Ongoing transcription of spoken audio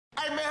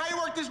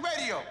with this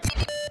radio.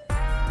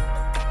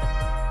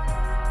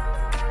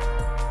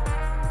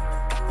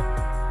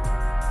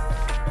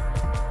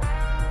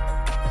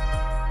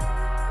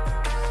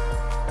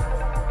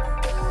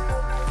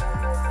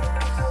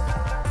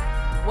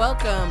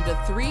 Welcome to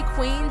Three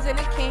Queens and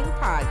a King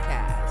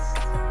podcast,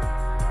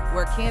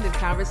 where candid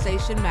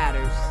conversation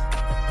matters.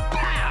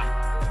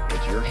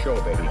 It's your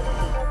show, baby.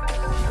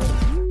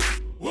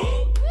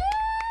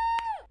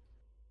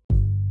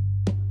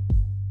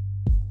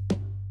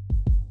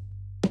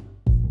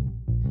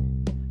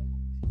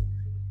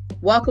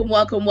 Welcome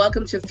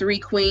to Three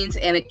Queens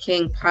and a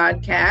King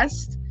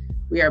podcast.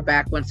 We are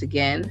back once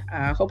again.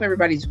 Hope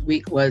everybody's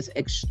week was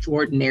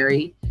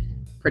extraordinary,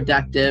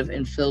 productive,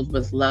 and filled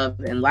with love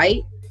and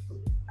light.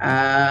 We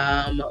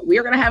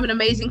are going to have an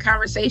amazing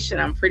conversation.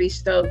 I'm pretty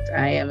stoked.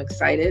 I am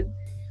excited.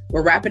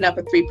 We're wrapping up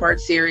a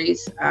 3-part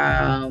series.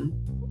 And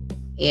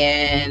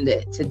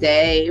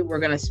today we're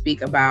going to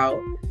speak about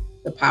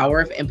the power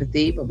of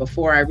empathy. But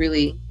before I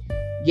really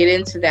get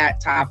into that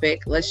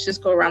topic, let's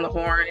just go around the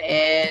horn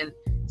and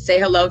say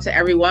hello to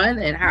everyone.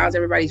 And how's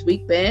everybody's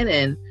week been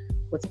and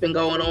what's been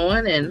going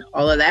on and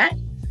all of that.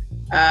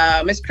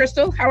 Miss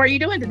Crystal, how are you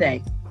doing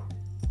today?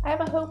 I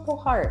have a hopeful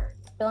heart.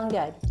 Feeling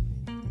good.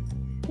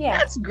 Yeah.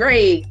 That's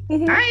great.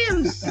 I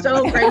am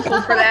so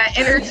grateful for that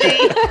energy.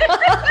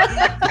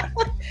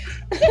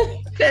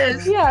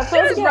 Because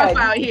it's rough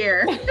out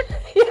here.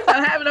 So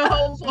having a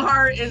hopeful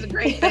heart is a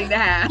great thing to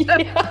have.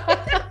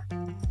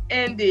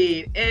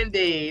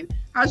 Indeed.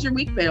 How's your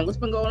week been? What's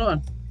been going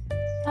on?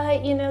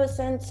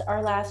 Since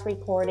our last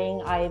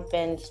recording, I've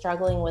been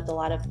struggling with a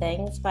lot of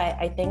things, but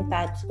I think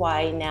that's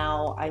why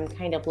now I'm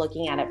kind of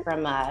looking at it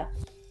from a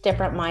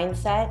different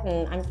mindset,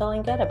 and I'm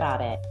feeling good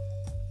about it.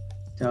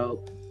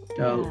 Dope.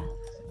 Yeah. A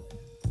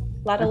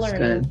lot of learning.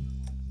 Good.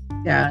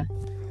 Yeah.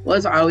 Well,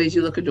 as always,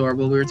 you look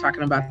adorable. We were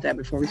talking about that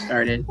before we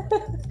started.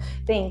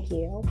 Thank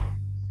you.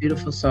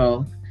 Beautiful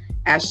soul.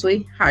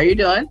 Ashley, how are you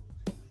doing?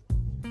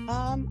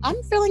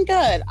 I'm feeling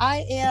good.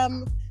 I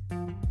am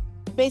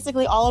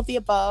basically all of the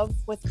above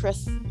with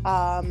Chris.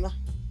 I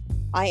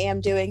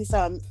am doing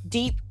some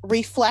deep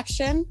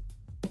reflection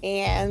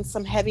and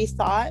some heavy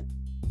thought.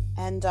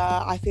 And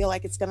I feel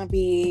like it's going to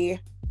be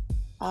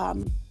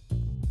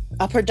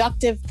a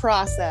productive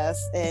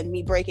process in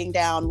me breaking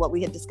down what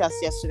we had discussed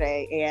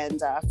yesterday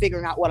and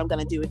figuring out what I'm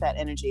going to do with that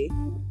energy.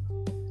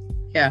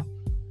 Yeah.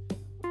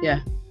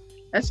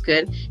 That's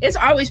good. It's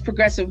always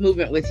progressive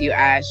movement with you,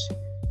 Ash.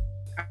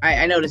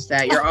 I noticed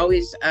that. You're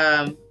always,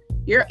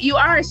 you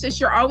are, sis.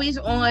 You're always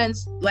on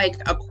like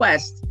a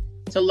quest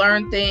to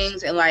learn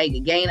things and like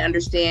gain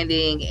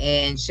understanding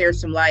and share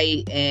some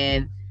light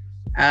and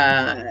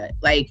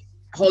like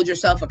hold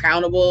yourself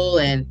accountable.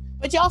 And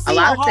but y'all see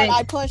how hard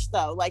I push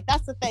though. Like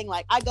that's the thing.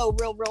 Like I go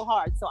real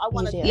hard. So I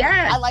want to.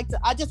 Yeah.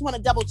 I just want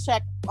to double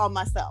check on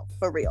myself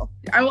for real.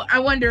 I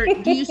wonder.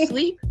 Do you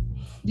sleep?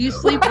 Do you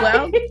sleep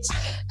well?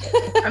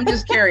 I'm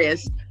just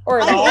curious.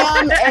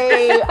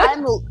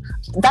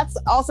 That's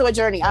also a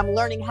journey. I'm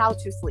learning how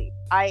to sleep.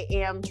 I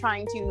am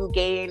trying to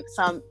gain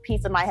some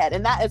peace in my head,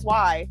 and that is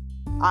why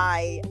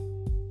I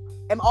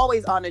am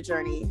always on a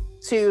journey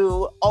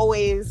to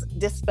always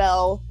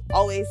dispel,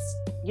 always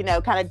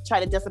kind of try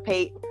to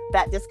dissipate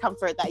that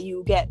discomfort that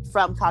you get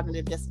from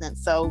cognitive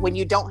dissonance. So when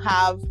you don't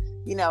have,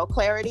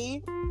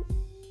 clarity,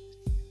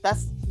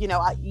 that's, you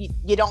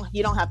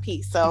don't have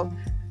peace. So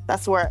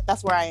that's where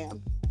I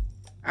am.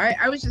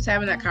 I was just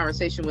having that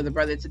conversation with a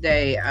brother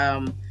today.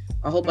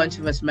 A whole bunch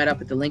of us met up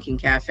at the Lincoln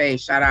Cafe.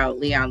 Shout out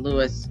Leon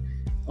Lewis,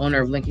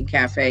 owner of Lincoln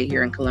Cafe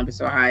here in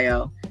Columbus,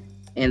 Ohio,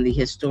 in the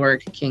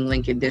historic King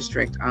Lincoln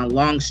district on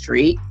Long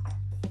Street.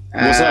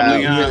 What's up,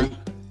 Leon?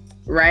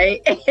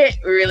 Right? We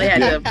really had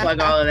to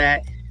plug all of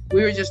that.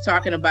 We were just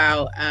talking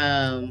about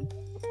I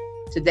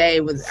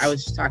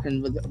was just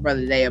talking with a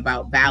brother today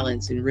about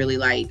balance and really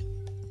like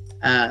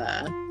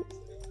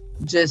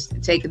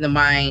just taking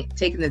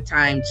the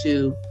time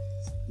to,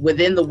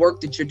 within the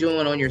work that you're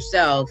doing on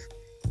yourself,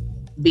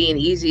 being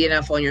easy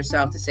enough on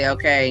yourself to say,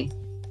 okay,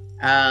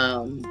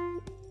 I'm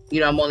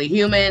only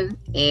human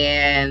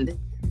and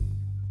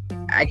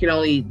I can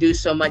only do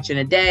so much in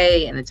a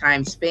day and a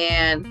time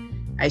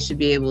span. I should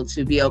be able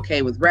to be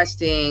okay with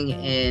resting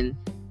and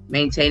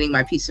maintaining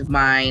my peace of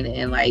mind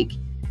and like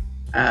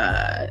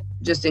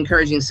just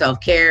encouraging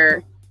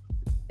self-care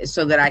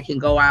so that I can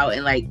go out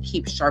and like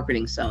keep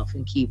sharpening self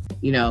and keep,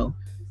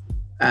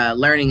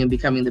 learning and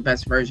becoming the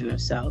best version of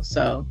self.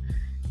 So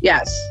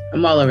yes,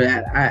 I'm all over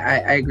that.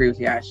 I agree with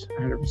you, Ash,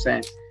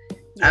 100%.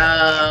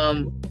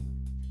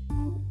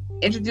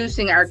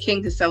 Introducing our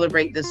king to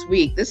celebrate this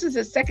week. This is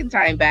his second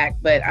time back,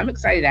 but I'm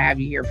excited to have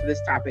you here for this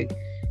topic.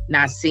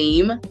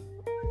 Naseem.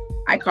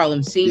 I call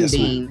him Seam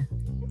Bean,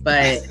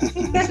 but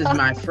this is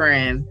my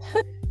friend,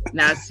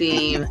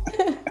 Naseem.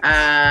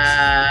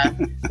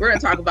 We're going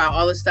to talk about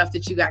all the stuff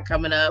that you got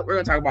coming up. We're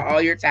going to talk about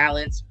all your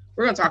talents.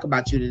 We're going to talk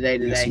about you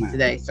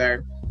today,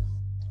 sir.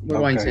 We're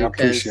going to,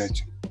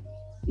 because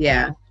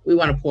we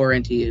want to pour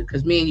into you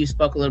because me and you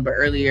spoke a little bit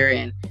earlier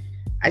and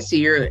I see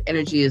your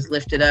energy is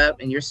lifted up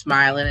and you're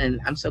smiling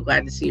and I'm so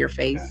glad to see your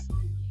face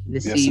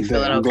to see you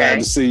feeling okay. I'm glad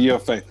to see your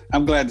face.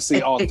 I'm glad to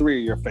see all three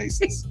of your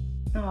faces.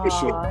 Aww. For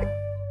sure.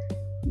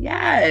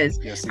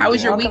 Yes. How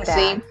was your week,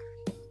 Seam?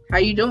 How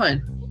you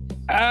doing?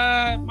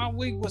 My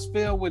week was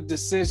filled with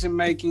decision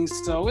making,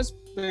 so it's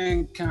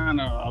been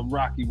kind of a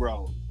rocky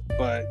road.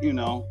 But you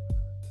know,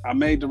 I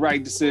made the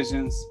right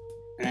decisions,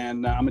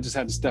 and I'm gonna just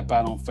have to step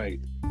out on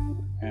faith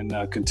and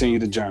continue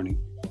the journey.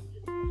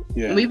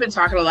 Yeah. And we've been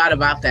talking a lot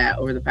about that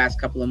over the past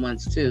couple of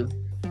months too,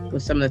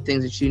 with some of the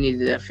things that you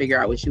needed to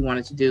figure out what you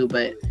wanted to do,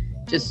 but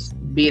just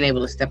being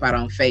able to step out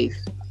on faith,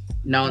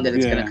 knowing that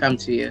it's going to come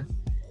to you.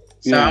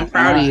 So I'm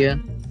proud of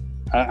you.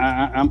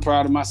 I'm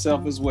proud of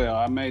myself as well.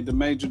 I made the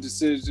major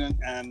decision,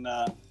 and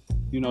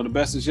the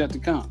best is yet to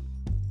come.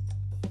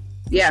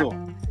 Yeah.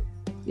 Sure.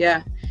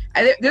 Yeah.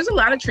 There's a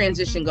lot of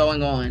transition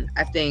going on,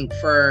 I think,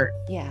 for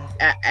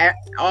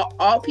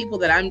all people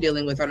that I'm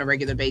dealing with on a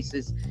regular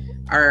basis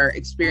are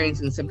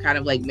experiencing some kind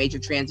of like major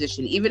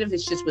transition, even if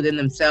it's just within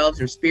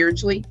themselves or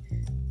spiritually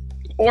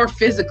or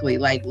physically,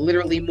 like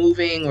literally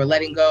moving or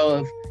letting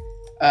go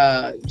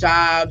of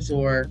jobs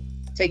or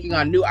taking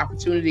on new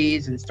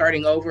opportunities and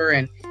starting over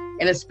and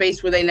in a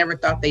space where they never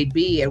thought they'd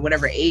be at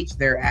whatever age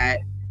they're at,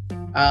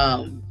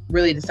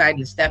 really deciding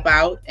to step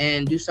out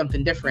and do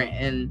something different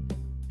and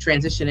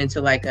transition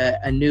into like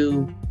a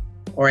new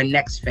or a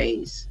next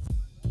phase.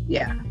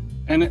 Yeah.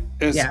 And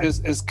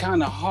it's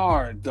kind of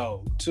hard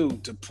though too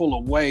to pull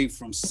away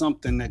from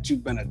something that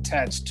you've been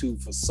attached to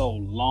for so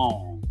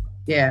long.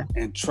 Yeah.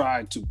 And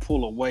try to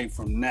pull away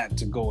from that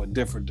to go a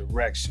different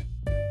direction.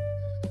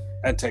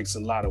 That takes a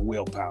lot of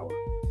willpower.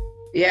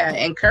 Yeah,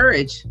 and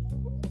courage.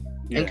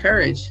 Yeah. And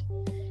courage.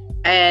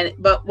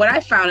 But what I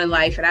found in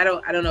life, and I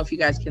don't know if you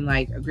guys can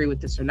like agree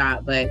with this or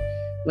not, but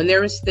when there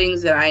was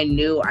things that I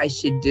knew I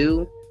should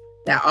do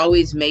that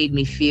always made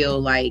me feel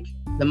like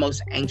the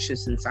most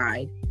anxious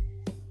inside.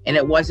 And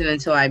it wasn't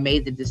until I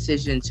made the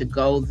decision to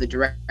go the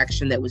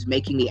direction that was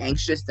making me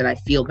anxious that I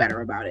feel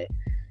better about it.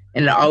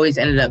 And it always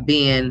ended up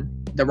being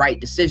the right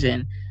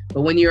decision.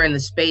 But when you're in the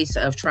space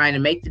of trying to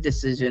make the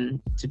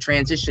decision to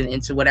transition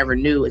into whatever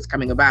new is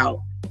coming about,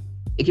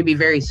 it can be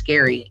very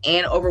scary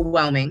and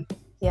overwhelming.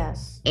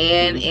 Yes.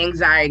 And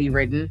anxiety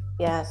ridden.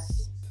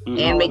 Yes.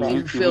 And make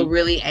you feel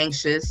really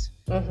anxious.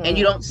 Mm-hmm. And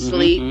you don't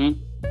sleep,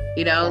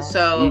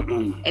 so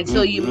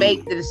until you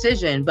make the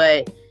decision.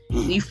 But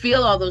you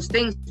feel all those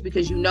things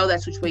because you know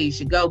that's which way you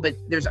should go, but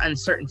there's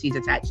uncertainties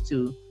attached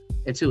to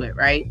it,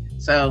 right?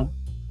 So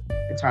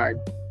it's hard.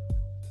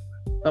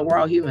 But we're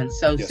all humans.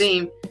 So yes.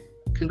 Seam,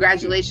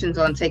 congratulations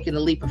on taking the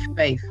leap of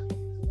faith.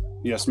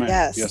 Yes,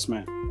 ma'am. Yes,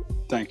 ma'am.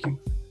 Thank you.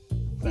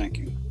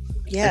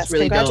 Yes,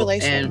 really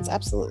congratulations.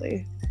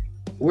 Absolutely.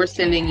 We're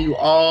sending you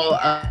all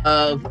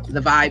of the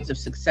vibes of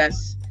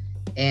success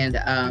and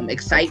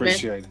excitement.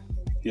 Appreciate it.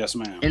 Yes,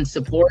 ma'am. And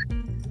support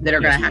that are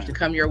going to have to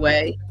come your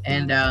way.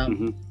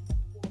 And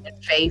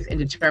faith and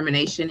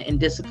determination and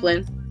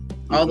discipline.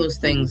 All those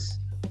things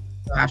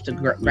you'll have to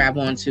grab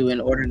onto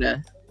in order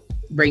to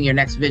bring your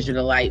next vision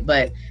to light.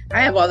 But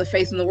I have all the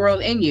faith in the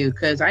world in you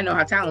because I know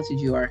how talented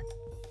you are.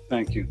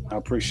 Thank you. I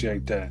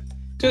appreciate that.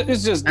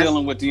 It's just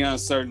dealing with the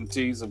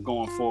uncertainties of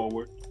going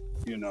forward,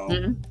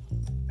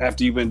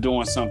 after you've been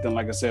doing something,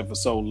 like I said, for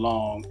so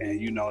long, and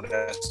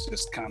that's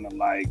just kind of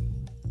like,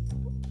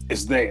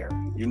 it's there.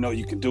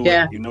 You can do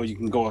it. You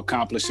can go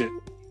accomplish it.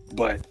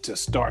 But to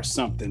start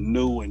something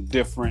new and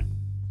different,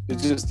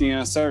 it's just the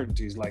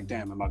uncertainties. Like,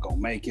 damn, am I going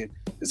to make it?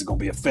 Is it going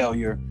to be a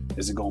failure?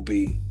 Is it going to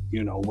be,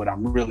 what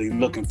I'm really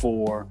looking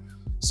for?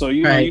 So,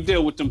 you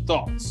deal with them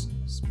thoughts.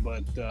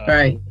 But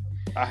right.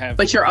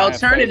 But your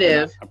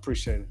alternative, I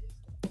appreciate it.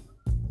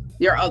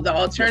 The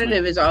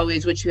alternative is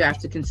always what you have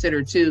to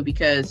consider too,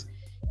 because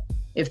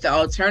if the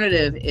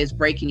alternative is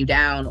breaking you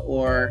down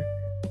or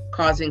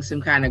causing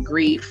some kind of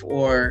grief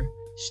or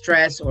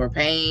stress or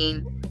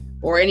pain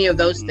or any of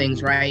those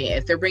things, right?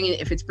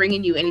 If it's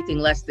bringing you anything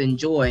less than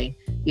joy,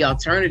 the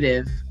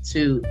alternative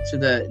to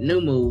the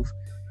new move,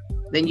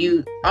 then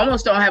you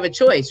almost don't have a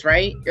choice,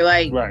 right? You're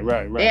like,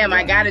 right. Damn,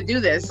 I got to do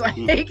this. Like,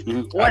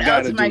 what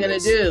else am I going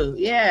to do?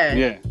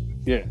 Yeah.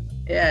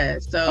 Yeah.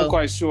 So I'm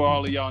quite sure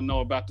all of y'all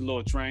know about the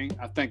little train.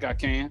 I think I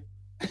can.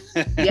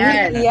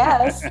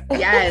 Yes.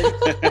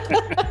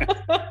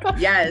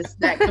 Yes.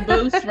 That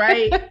caboose,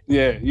 right?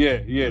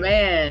 Yeah.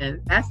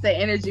 Man, that's the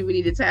energy we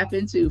need to tap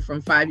into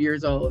from 5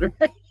 years old,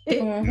 right?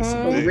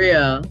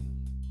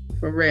 Mm-hmm.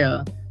 For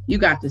real. You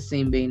got this,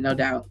 Seam Bean, no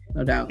doubt.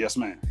 Yes,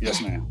 ma'am.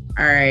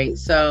 All right.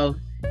 So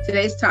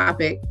today's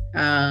topic,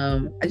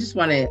 I just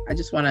want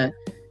to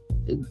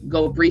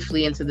go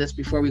briefly into this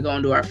before we go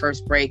into our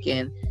first break.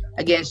 And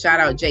again, shout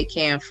out J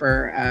Cam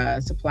for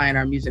supplying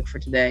our music for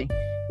today.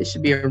 This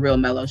should be a real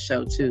mellow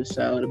show too,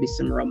 so it'll be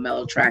some real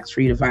mellow tracks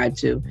for you to vibe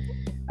to.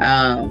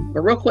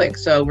 But real quick,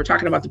 so we're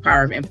talking about the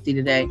power of empathy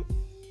today.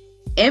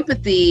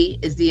 Empathy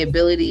is the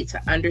ability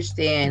to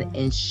understand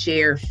and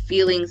share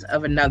feelings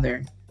of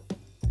another,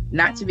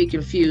 not to be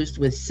confused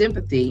with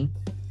sympathy,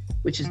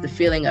 which is the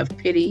feeling of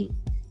pity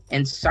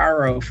and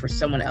sorrow for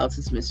someone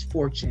else's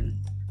misfortune.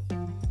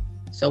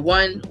 So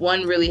one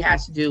really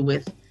has to do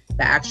with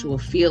the actual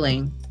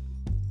feeling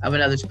of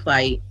another's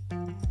plight,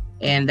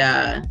 And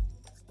the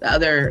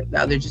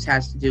other just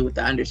has to do with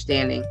the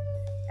understanding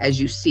as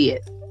you see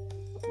it,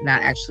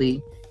 not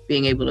actually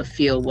being able to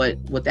feel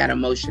what that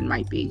emotion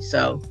might be.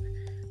 So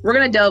we're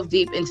going to delve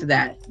deep into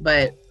that.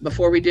 But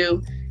before we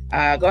do, go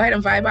ahead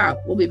and vibe out.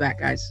 We'll be back,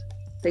 guys.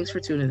 Thanks for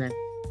tuning in.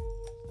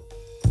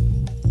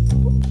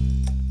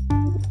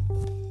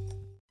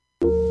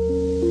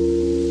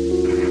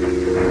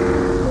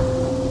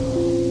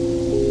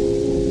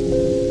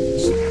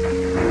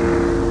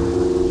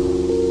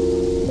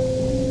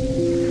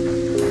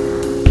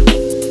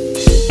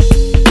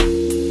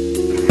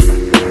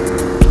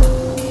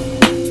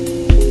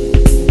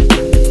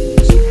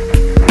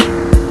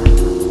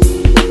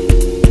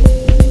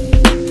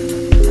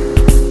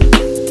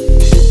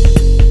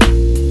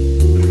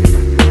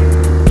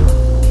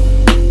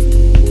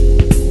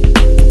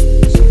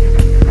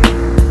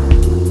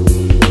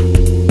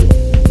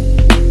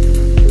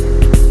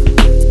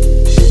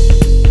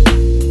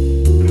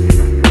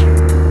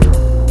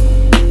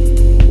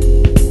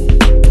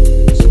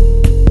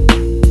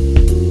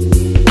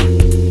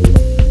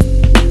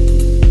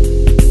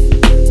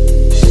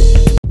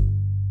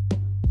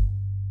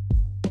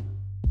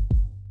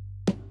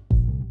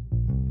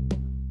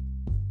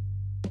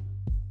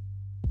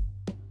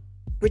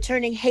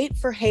 Returning hate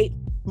for hate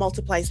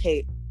multiplies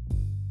hate,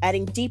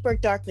 adding deeper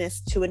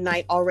darkness to a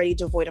night already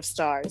devoid of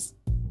stars.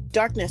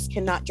 Darkness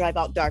cannot drive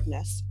out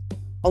darkness.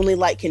 Only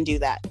light can do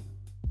that.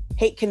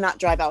 Hate cannot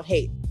drive out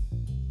hate.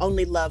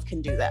 Only love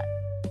can do that.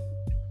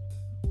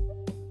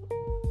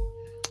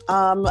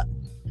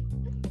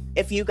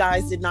 If you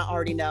guys did not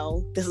already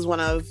know, this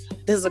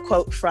is a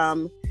quote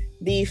from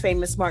the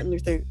famous Martin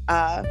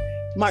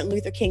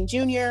Luther King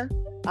Jr.,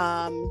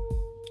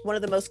 one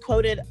of the most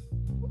quoted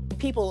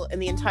people in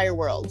the entire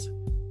world.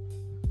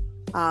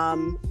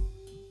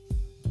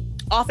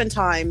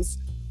 Oftentimes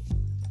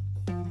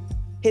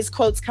his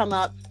quotes come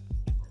up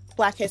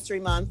Black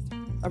History Month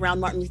around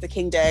Martin Luther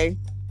King Day,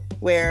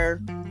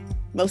 where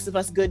most of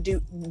us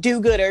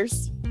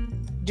do-gooders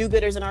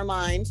in our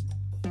mind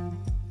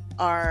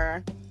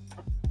are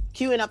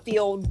queuing up the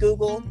old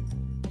Google,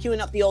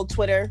 queuing up the old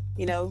Twitter,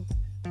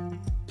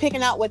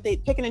 picking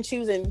and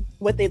choosing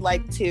what they'd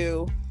like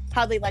to,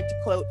 how they like to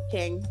quote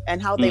King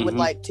and how they would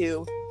like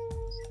to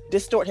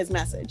distort his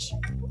message.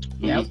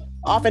 Yep.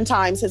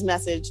 Oftentimes his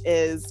message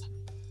is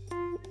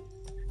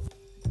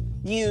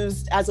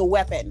used as a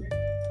weapon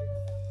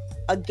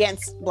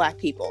against Black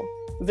people,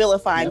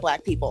 vilifying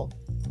Black people.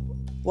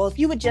 Well, if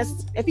you would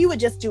just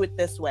do it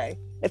this way,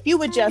 if you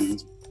would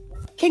just,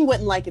 King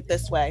wouldn't like it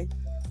this way.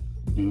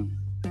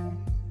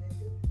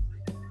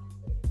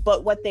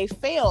 But what they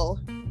fail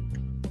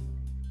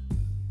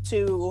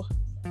to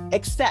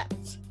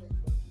accept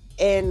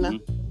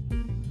in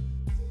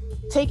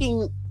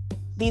taking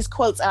these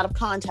quotes out of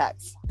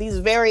context, these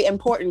very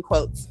important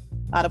quotes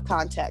out of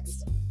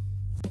context,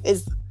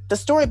 is the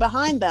story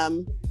behind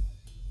them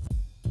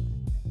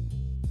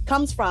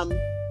comes from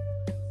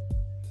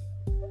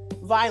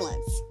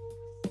violence,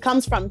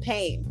 comes from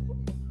pain,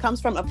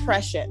 comes from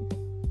oppression,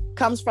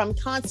 comes from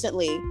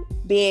constantly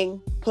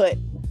being put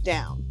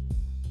down.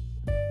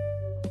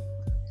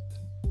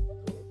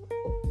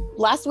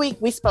 Last week,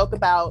 we spoke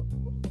about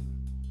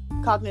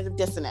cognitive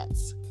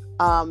dissonance.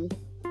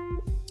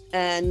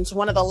 And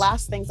one of the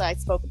last things I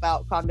spoke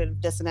about cognitive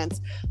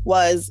dissonance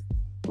was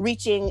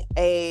reaching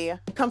a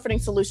comforting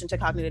solution to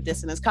cognitive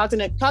dissonance.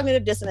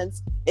 Cognitive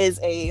dissonance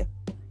is a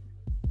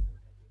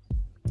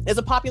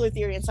popular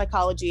theory in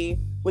psychology,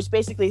 which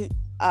basically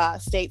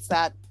states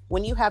that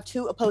when you have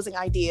two opposing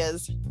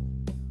ideas,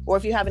 or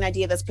if you have an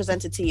idea that's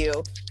presented to you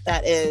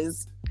that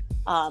is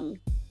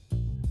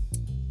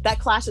that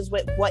clashes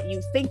with what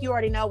you think you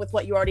already know with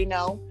what you already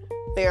know,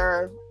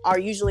 there are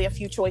usually a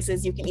few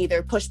choices. You can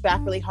either push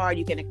back really hard,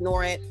 you can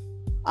ignore it.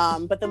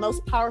 But the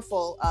most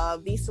powerful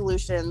of these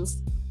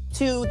solutions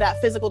to that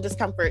physical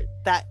discomfort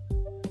that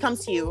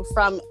comes to you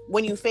from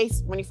when you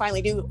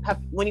finally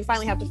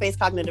have to face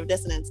cognitive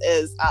dissonance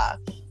is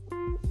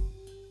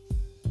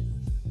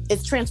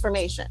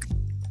transformation.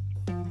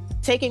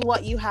 Taking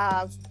what you've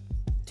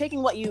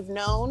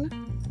known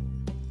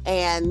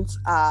and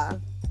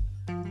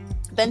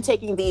then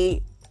taking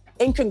the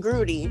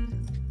incongruity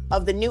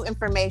of the new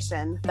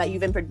information that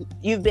you've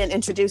been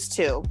introduced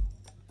to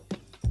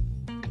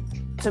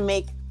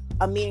make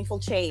a meaningful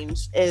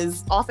change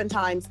is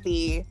oftentimes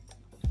the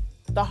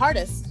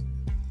hardest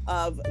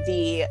of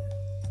the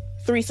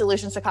 3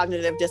 solutions to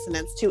cognitive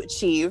dissonance to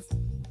achieve.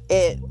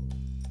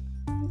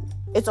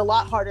 It's a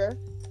lot harder.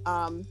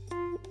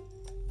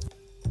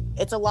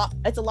 It's a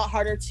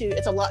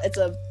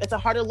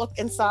harder look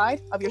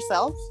inside of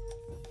yourself.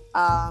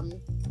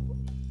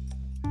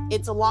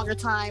 It's a longer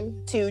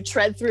time to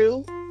tread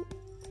through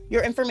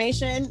your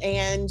information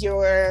and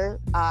your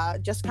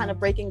just kind of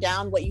breaking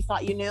down what you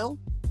thought you knew.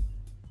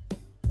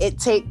 It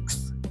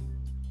takes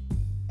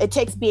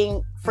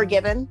being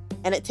forgiven,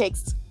 and it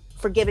takes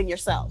forgiving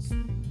yourself.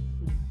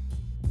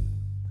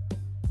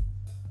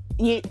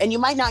 You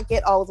might not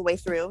get all the way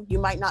through. You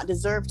might not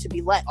deserve to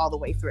be let all the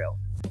way through.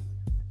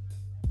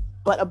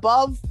 But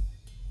above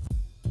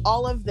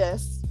all of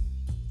this,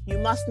 you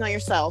must know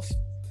yourself,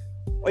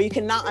 or you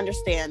cannot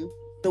understand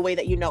the way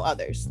that you know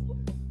others.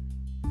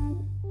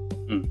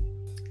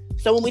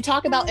 So when we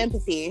talk about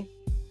empathy,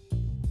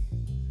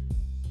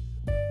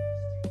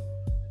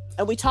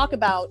 and we talk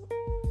about,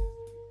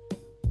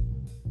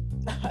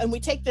 and we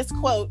take this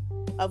quote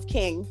of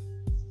King,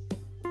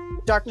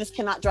 darkness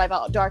cannot drive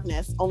out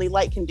darkness, only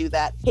light can do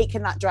that. Hate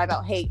cannot drive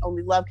out hate,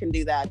 only love can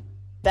do that.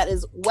 That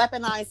is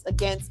weaponized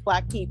against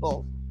Black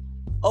people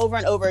over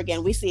and over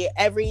again. We see it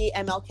every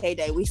MLK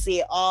Day. We see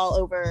it all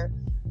over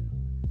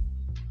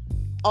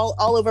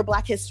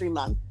Black History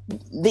Month.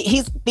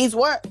 These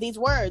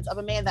words of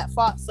a man that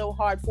fought so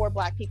hard for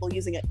Black people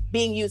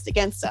being used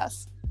against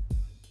us.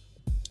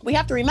 We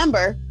have to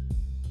remember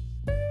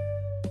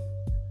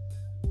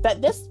that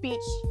this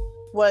speech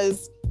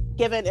was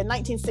given in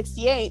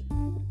 1968.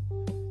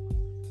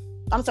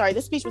 I'm sorry,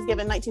 this speech was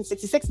given in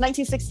 1966,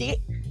 1968.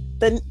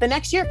 The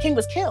next year, King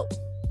was killed.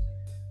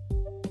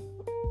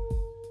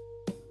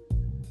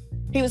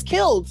 He was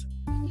killed,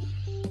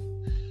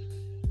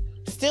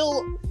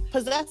 still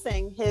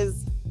possessing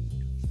his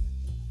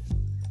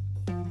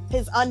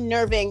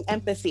unnerving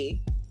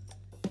empathy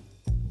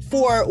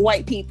for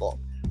white people,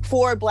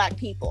 for Black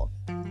people.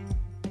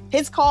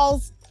 His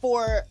calls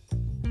for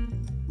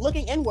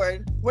looking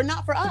inward were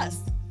not for us.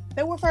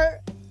 They were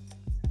for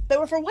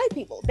white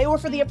people. They were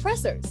for the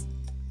oppressors.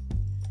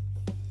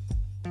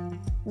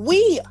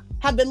 We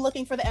have been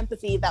looking for the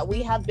empathy that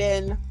we have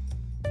been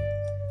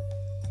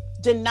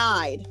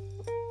denied,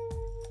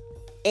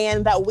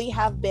 and that we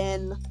have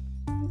been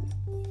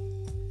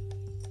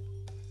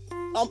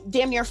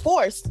damn near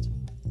forced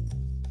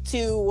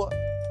to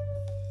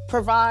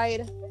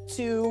provide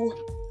to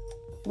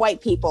white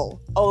people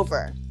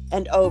over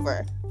and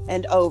over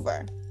and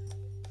over,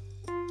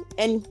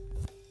 and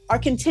are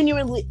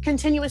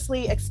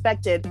continuously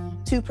expected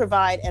to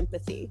provide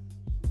empathy.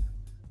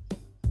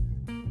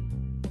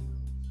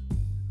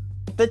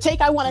 The take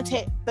that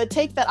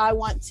I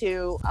want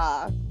to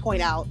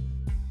point out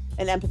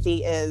in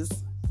empathy is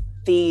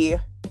the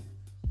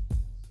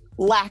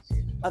lack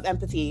of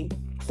empathy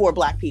for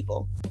Black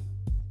people.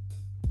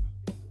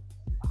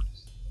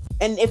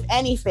 And if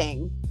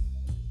anything,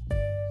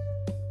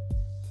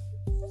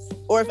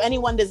 or if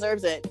anyone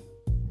deserves it,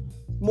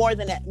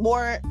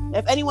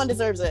 if anyone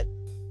deserves it,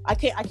 I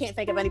can't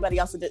think of anybody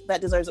else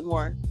that deserves it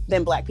more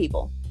than Black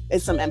people,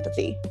 is some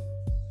empathy.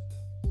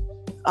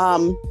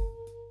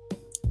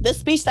 This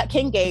speech that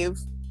King gave,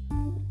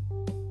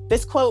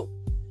 this quote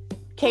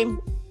came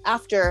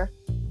after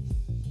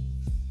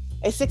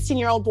a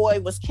 16-year-old boy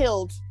was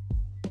killed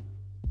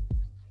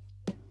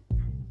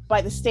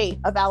by the state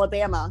of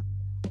Alabama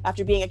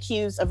after being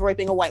accused of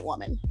raping a white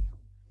woman.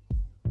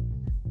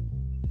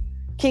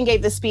 King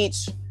gave this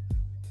speech,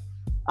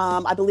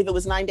 I believe it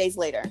was 9 days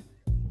later.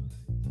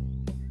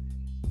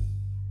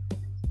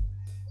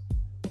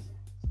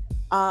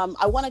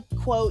 I want to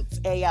quote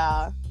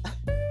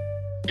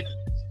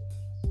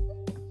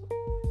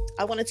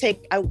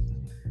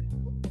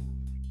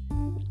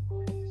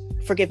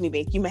forgive me,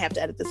 B, you may have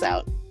to edit this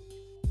out.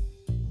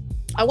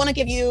 I want to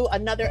give you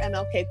another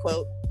MLK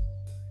quote,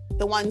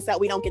 the ones that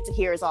we don't get to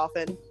hear as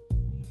often.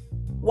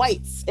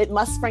 Whites, it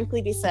must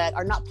frankly be said,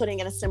 are not putting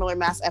in a similar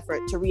mass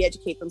effort to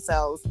re-educate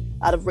themselves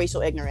out of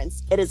racial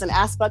ignorance. It is an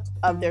aspect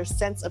of their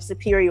sense of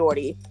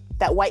superiority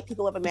that white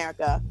people of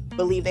America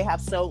believe they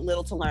have so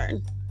little to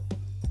learn.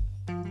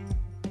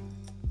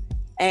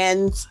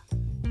 And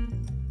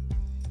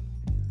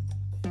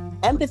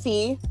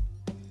empathy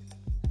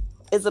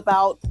is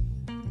about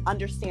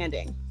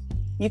understanding.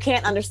 You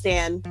can't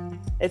understand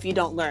if you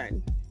don't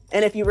learn.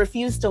 And if you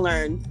refuse to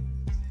learn,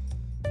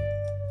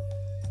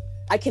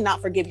 I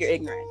cannot forgive your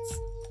ignorance.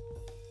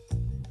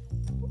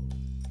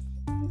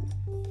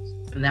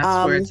 And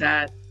that's where it's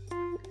at.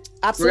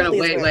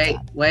 Absolutely.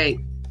 Wait.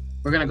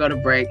 We're gonna go to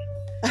break.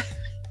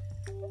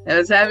 That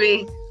was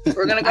heavy.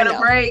 We're gonna go to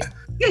break.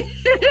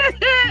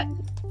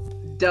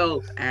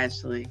 Dope,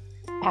 Ashley.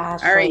 All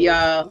right,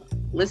 y'all.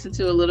 Listen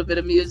to a little bit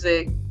of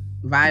music,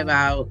 vibe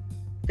out,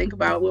 think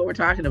about what we're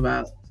talking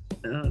about.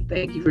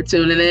 Thank you for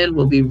tuning in.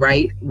 We'll be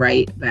right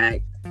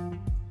back.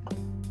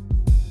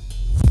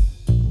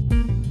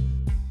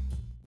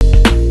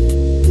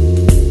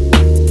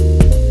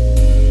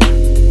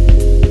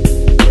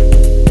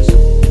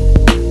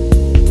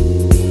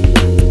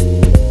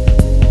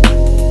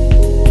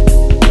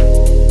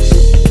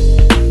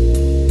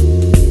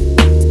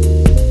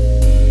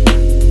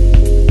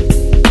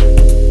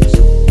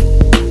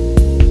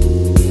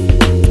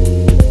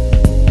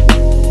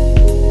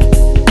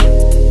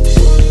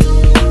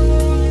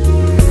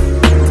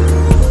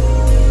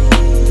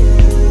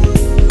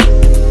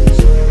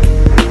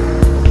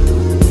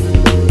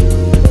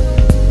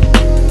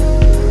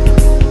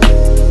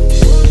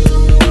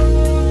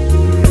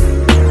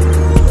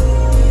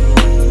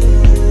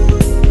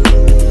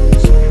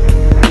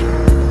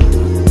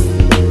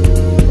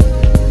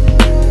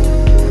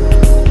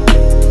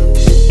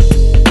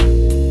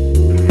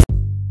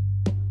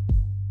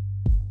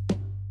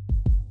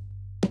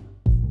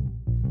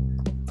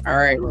 All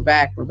right, we're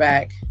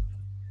back.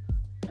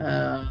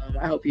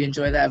 I hope you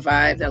enjoy that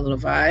little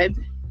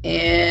vibe.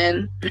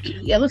 And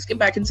yeah, let's get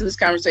back into this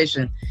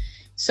conversation.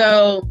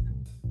 So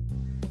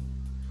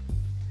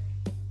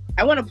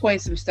I want to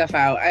point some stuff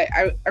out.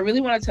 I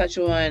really want to touch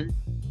on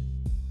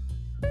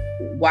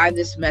why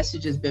this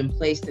message has been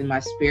placed in my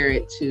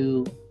spirit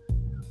to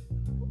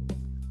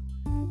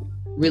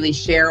really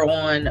share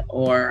on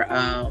or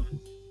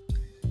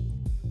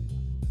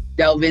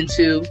delve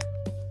into.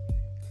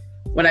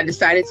 When I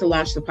decided to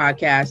launch the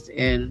podcast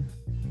and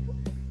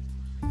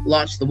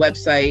launch the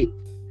website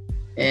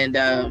and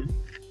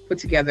put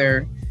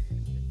together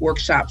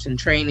workshops and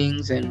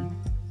trainings and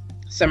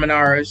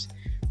seminars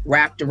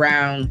wrapped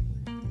around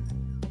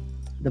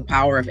the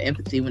power of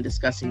empathy when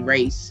discussing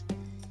race,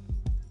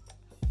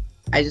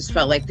 I just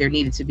felt like there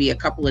needed to be a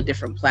couple of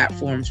different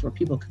platforms where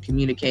people could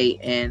communicate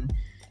and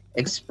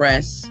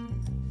express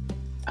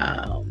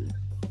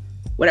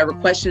whatever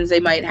questions they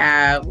might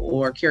have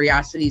or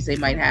curiosities they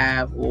might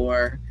have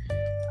or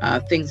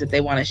things that they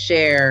want to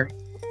share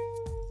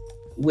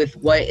with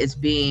what is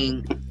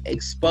being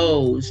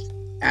exposed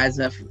as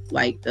of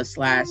like this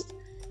last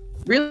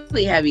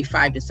really heavy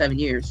 5 to 7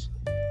 years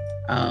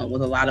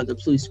with a lot of the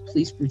police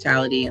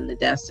brutality and the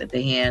deaths at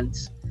the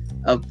hands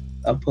of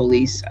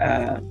police,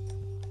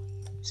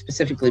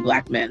 specifically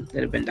Black men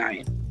that have been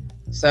dying.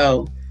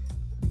 So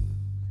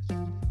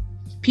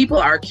people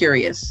are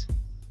curious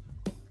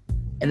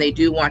and they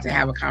do want to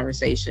have a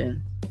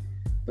conversation,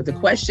 but the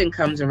question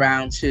comes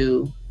around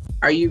to,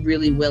 are you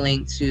really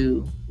willing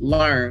to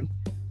learn,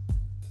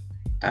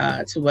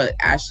 to what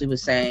Ashley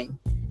was saying,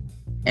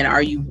 and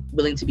are you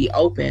willing to be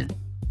open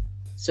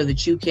so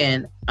that you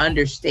can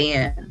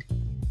understand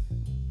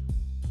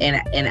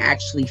and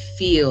actually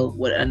feel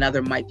what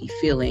another might be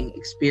feeling,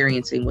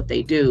 experiencing what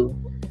they do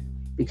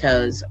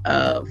because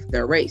of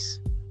their race?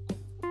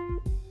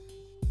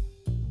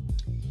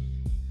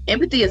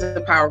 Empathy is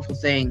a powerful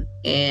thing,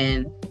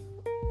 and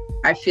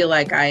I feel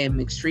like I am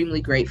extremely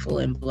grateful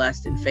and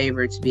blessed and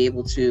favored to be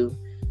able to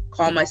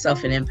call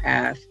myself an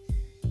empath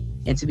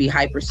and to be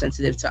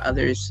hypersensitive to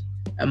others'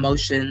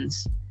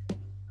 emotions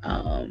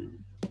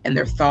and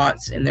their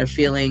thoughts and their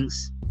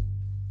feelings,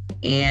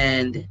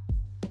 and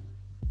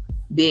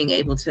being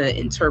able to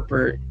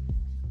interpret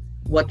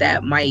what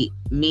that might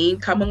mean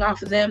coming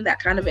off of them, that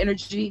kind of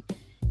energy,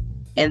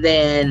 and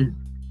then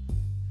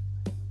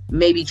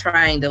maybe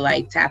trying to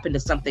like tap into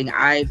something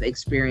I've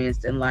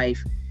experienced in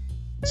life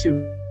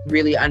to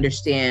really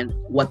understand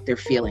what they're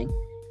feeling.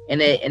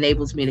 And it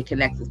enables me to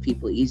connect with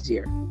people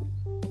easier.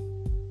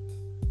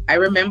 I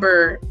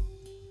remember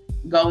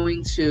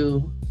going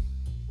to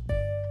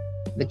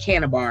the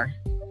Canna Bar,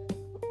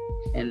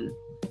 and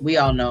we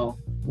all know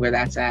where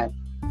that's at.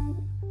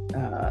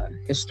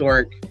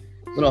 Historic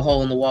little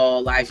hole in the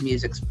wall, live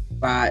music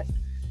spot,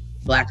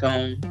 Black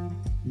owned,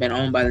 been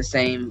owned by the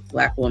same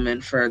Black woman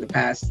for the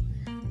past,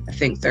 I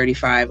think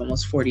 35,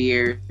 almost 40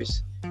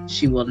 years.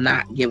 She will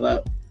not give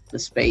up the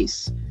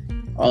space.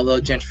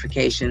 Although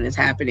gentrification is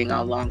happening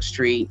on Long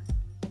Street,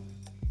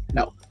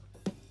 no,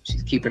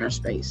 she's keeping her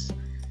space.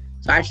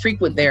 So I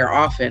frequent there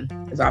often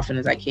as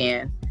I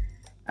can.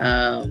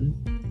 And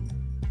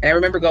I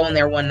remember going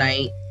there one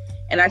night,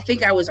 and I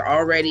think I was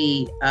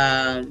already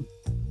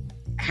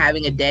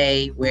having a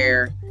day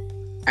where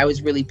I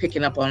was really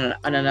picking up on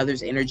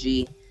another's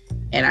energy,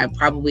 and I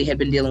probably had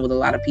been dealing with a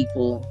lot of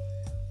people.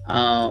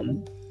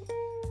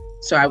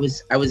 So I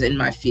was in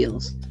my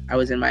feels. I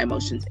was in my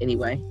emotions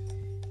anyway.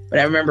 But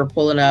I remember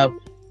pulling up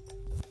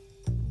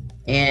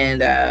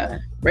and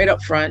right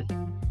up front,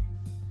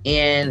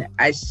 and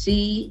I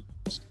see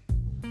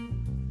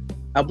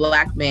a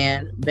Black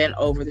man bent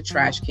over the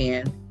trash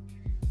can,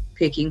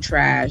 picking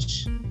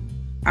trash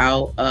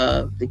out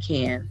of the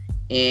can.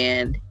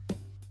 And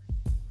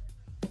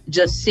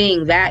just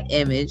seeing that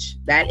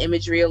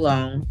imagery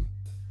alone,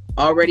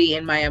 already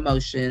in my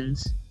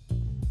emotions,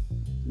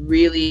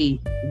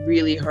 really,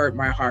 really hurt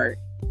my heart.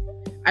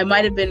 I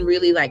might have been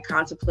really like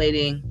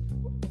contemplating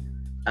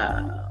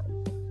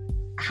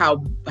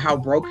how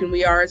broken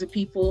we are as a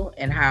people,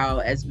 and how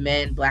as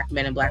men, Black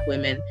men and Black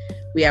women,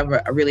 we have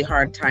a really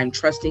hard time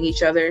trusting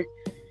each other.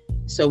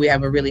 So we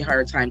have a really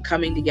hard time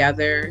coming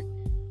together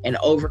and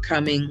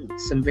overcoming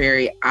some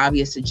very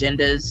obvious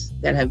agendas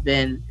that have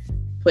been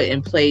put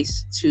in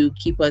place to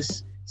keep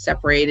us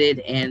separated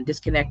and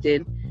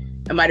disconnected.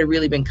 I might have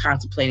really been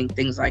contemplating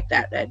things like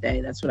that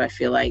day. That's what I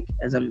feel like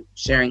as I'm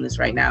sharing this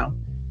right now.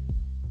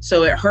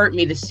 So it hurt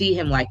me to see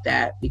him like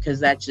that, because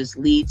that just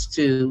leads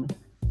to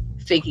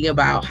thinking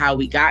about how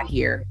we got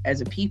here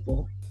as a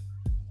people.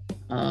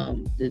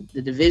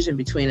 The division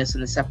between us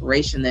and the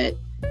separation that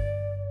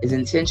is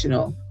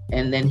intentional.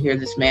 And then here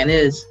this man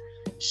is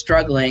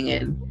struggling,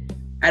 and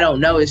I don't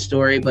know his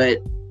story,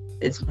 but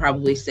it's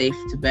probably safe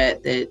to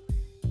bet that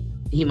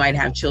he might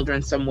have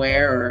children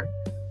somewhere,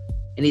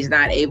 and he's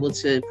not able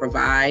to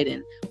provide,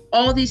 and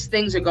all these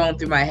things are going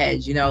through my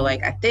head, you know,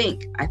 like I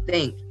think,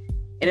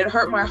 and it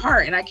hurt my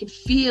heart, and I could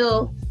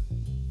feel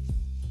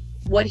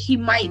what he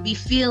might be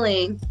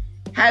feeling,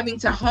 having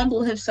to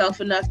humble himself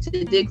enough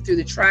to dig through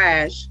the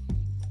trash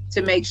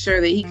to make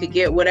sure that he could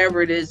get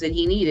whatever it is that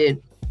he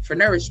needed for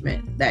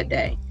nourishment that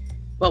day.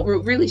 But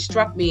what really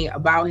struck me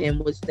about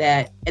him was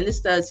that, and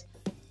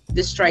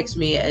this strikes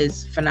me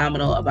as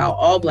phenomenal about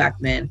all Black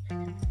men,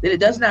 that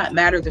it does not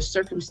matter the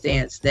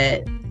circumstance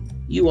that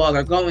you all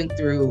are going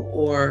through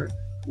or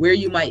where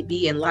you might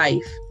be in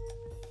life.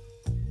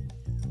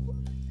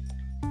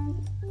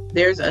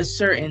 There's a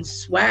certain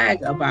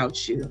swag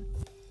about you.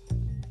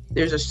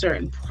 There's a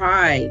certain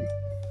pride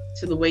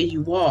to the way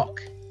you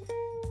walk.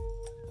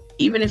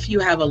 Even if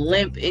you have a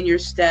limp in your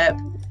step,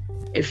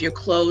 if your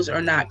clothes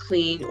are not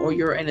clean or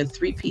you're in a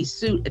 3-piece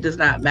suit, it does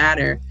not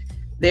matter.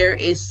 There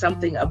is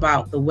something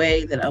about the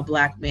way that a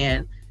Black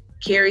man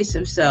carries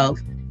himself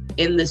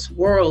in this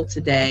world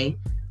today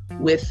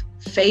with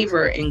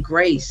favor and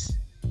grace.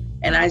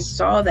 And I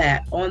saw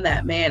that on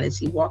that man as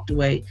he walked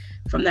away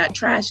from that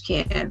trash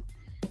can.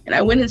 And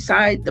I went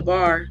inside the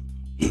bar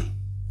and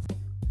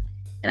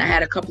I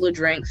had a couple of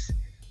drinks,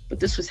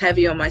 but this was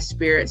heavy on my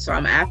spirit. So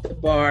I'm at the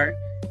bar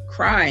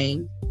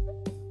crying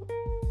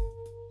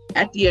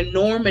at the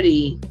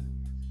enormity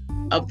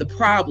of the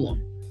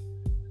problem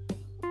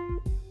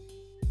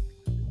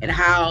and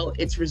how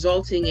it's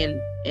resulting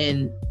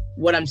in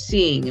what I'm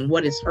seeing and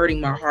what is hurting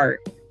my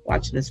heart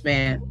watching this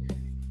man.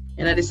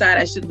 And I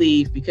decided I should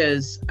leave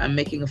because I'm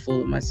making a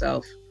fool of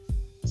myself,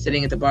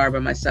 sitting at the bar by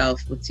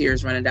myself with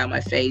tears running down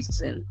my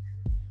face, and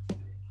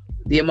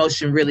the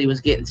emotion really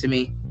was getting to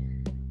me.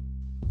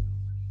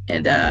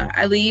 And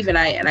I leave and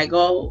I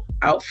go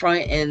out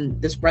front,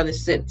 and this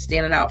brother's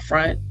standing out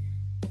front,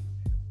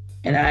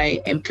 and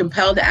I am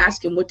compelled to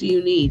ask him, what do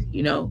you need?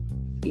 You know,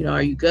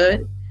 are you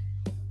good?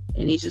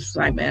 And he's just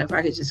like, man, if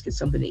I could just get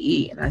something to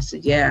eat. And I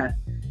said, yeah,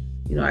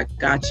 I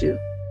got you.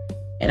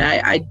 And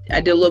I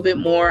did a little bit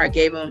more. I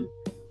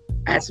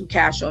had some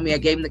cash on me. I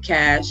gave him the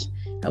cash.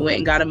 I went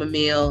and got him a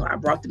meal. I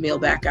brought the meal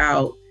back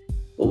out.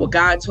 But what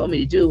God told me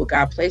to do, what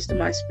God placed in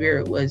my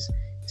spirit, was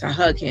to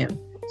hug him.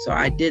 So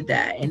I did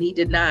that. And he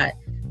did not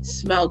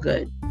smell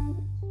good.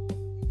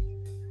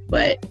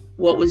 But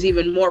what was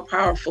even more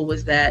powerful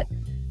was that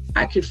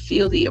I could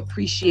feel the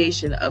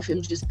appreciation of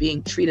him just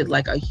being treated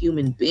like a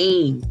human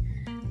being,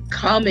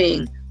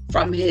 coming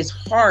from his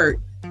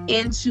heart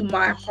into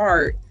my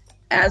heart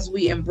as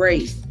we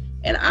embraced.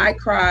 And I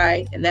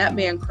cried, and that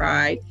man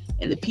cried,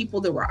 and the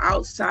people that were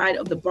outside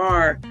of the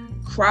bar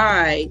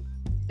cried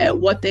at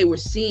what they were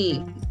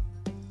seeing.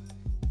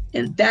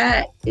 And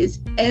that is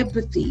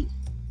empathy.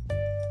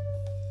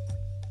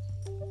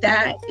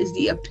 That is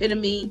the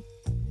epitome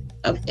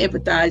of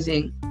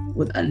empathizing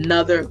with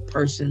another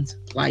person's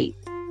plight.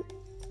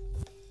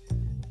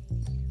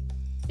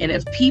 And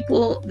if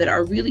people that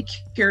are really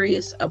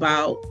curious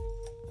about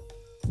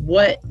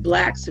what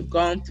Blacks have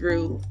gone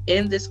through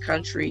in this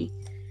country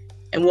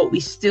and what we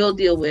still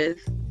deal with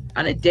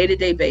on a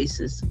day-to-day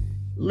basis,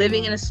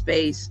 living in a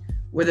space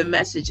where the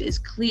message is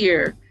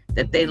clear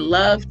that they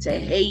love to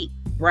hate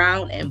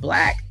brown and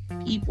Black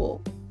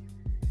people,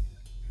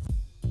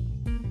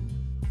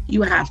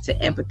 you have to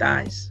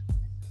empathize.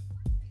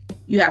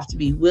 You have to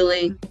be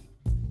willing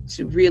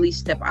to really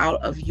step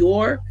out of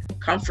your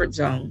comfort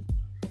zone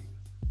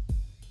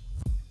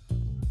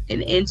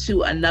and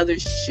into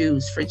another's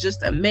shoes for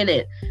just a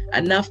minute,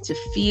 enough to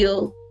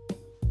feel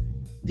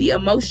the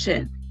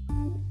emotion.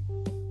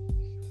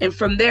 And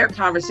from there,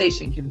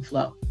 conversation can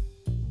flow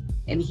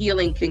and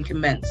healing can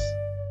commence.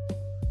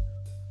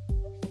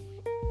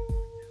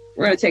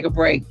 We're going to take a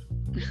break.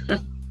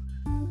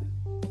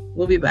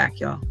 We'll be back,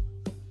 y'all.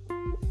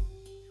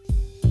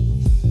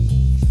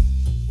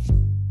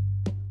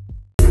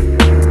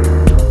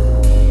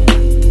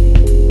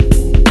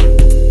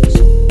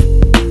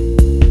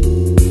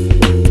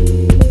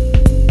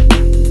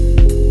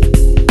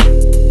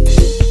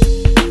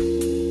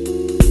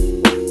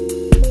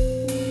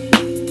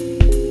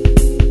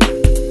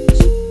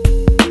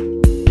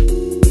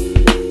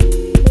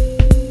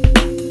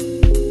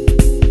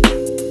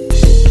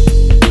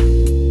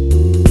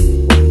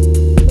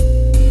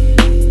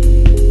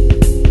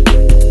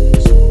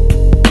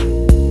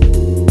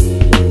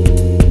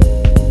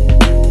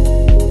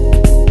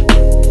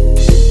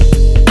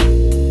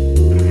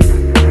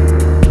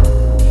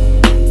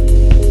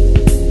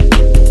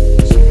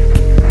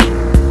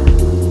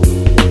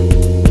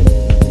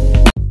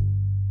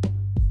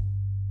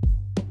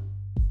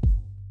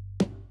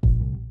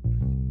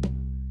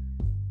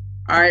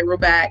 All right, we're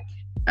back.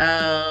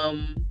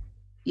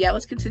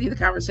 Let's continue the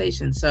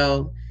conversation.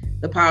 So,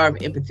 the power of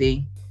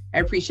empathy. I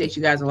appreciate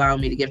you guys allowing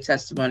me to give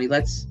testimony.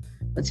 Let's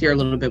hear a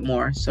little bit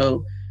more.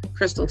 So,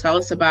 Crystal, tell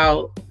us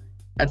about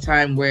a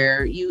time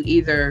where you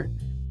either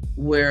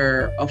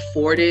were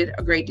afforded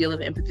a great deal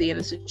of empathy in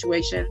a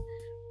situation,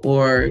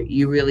 or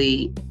you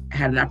really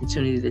had an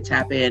opportunity to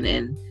tap in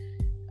and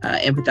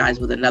empathize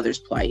with another's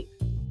plight.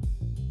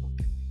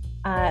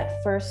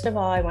 First of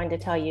all, I wanted to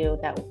tell you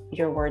that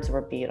your words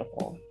were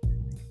beautiful.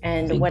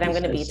 And what I'm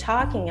going to be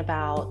talking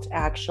about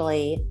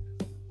actually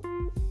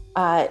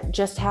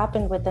just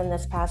happened within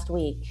this past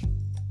week.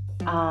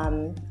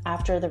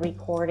 After the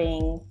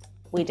recording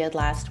we did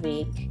last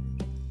week,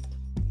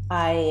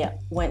 I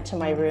went to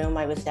my room.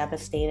 I was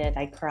devastated.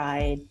 I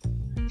cried.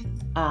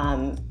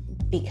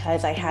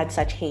 because I had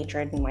such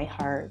hatred in my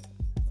heart,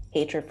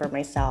 hatred for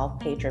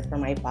myself, hatred for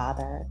my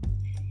father.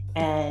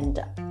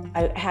 And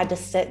I had to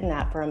sit in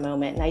that for a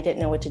moment, and I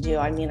didn't know what to do.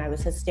 I mean, I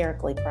was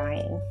hysterically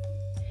crying.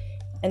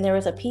 And there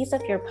was a piece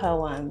of your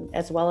poem,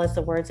 as well as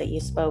the words that you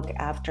spoke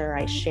after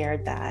I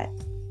shared that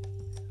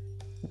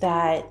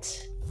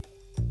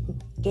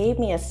gave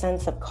me a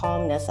sense of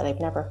calmness that I've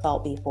never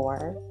felt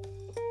before.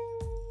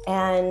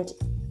 And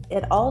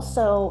it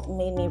also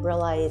made me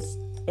realize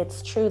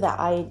it's true that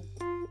I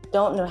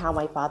don't know how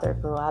my father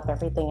grew up.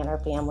 Everything in our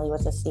family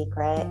was a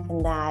secret,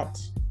 and that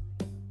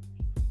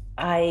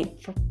I,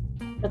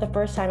 for the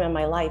first time in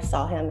my life,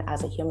 saw him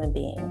as a human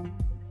being.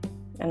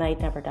 And I'd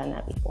never done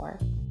that before.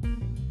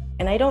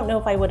 And I don't know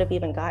if I would have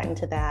even gotten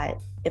to that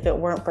if it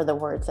weren't for the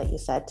words that you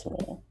said to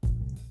me.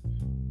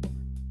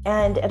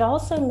 And it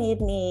also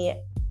made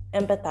me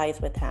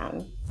empathize with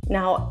him.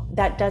 Now,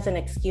 that doesn't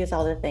excuse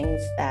all the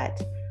things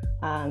that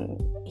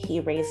he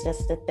raised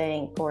us to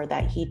think, or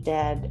that he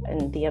did,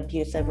 and the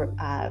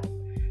abusiveness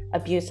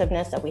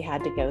that we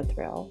had to go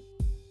through.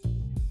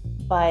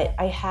 But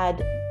I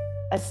had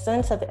a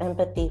sense of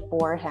empathy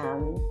for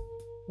him,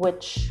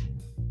 which,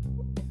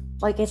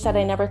 like I said,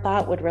 I never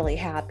thought would really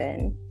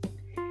happen.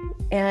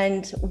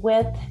 And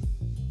with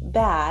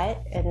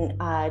that, and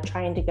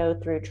trying to go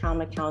through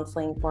trauma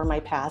counseling for my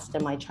past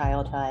and my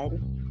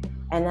childhood,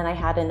 and then I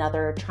had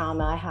another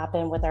trauma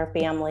happen with our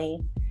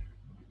family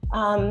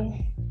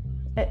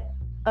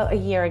a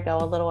year ago,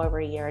 a little over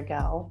a year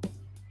ago.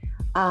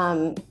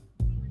 I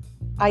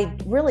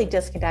really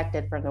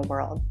disconnected from the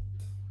world,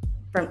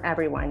 from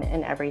everyone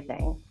and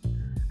everything.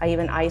 I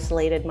even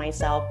isolated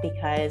myself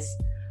because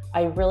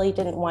I really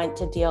didn't want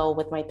to deal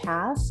with my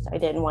past. I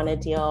didn't want to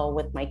deal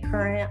with my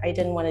current. I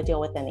didn't want to deal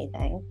with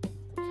anything.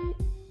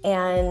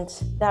 And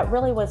that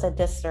really was a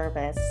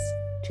disservice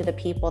to the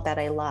people that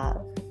I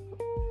love.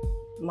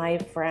 My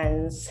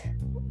friends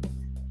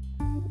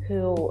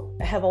who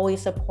have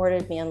always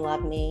supported me and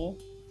loved me.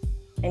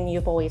 And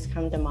you've always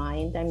come to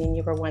mind. I mean,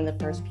 you were one of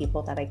the first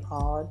people that I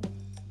called.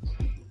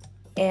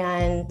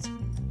 And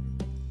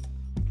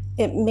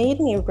it made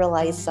me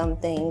realize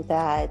something,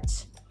 that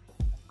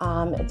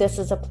this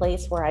is a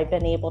place where I've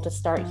been able to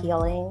start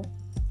healing.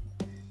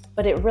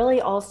 But it really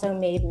also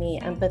made me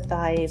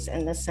empathize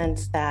in the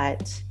sense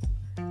that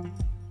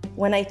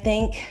when I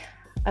think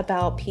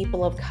about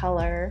people of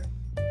color,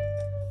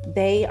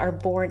 they are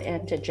born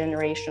into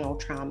generational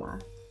trauma.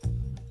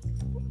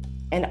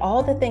 And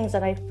all the things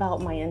that I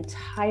felt my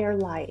entire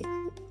life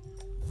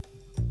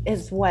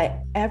is what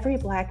every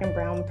Black and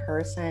brown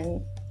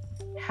person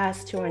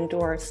has to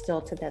endure still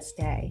to this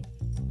day.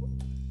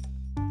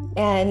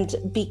 And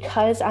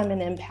because I'm an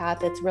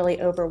empath, it's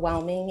really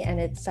overwhelming, and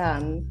it's,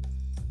 I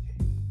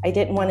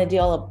didn't want to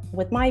deal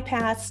with my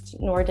past,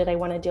 nor did I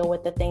want to deal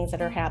with the things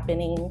that are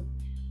happening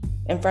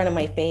in front of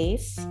my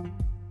face.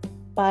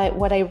 But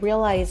what I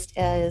realized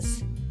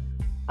is,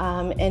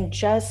 and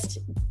just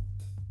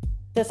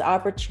this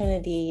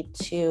opportunity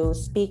to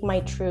speak my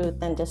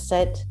truth and to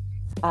sit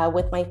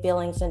with my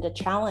feelings and to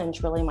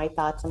challenge really my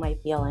thoughts and my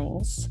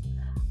feelings,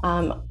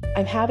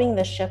 I'm having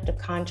this shift of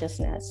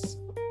consciousness.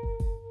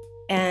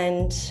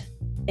 And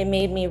it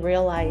made me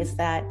realize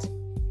that,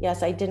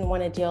 yes, I didn't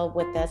want to deal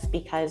with this,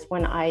 because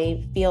when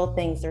I feel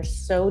things are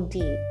so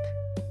deep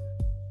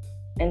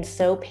and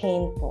so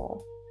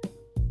painful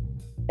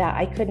that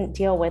I couldn't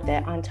deal with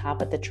it on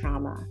top of the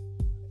trauma.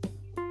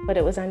 But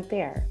it was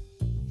unfair.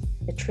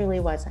 It truly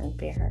was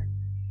unfair.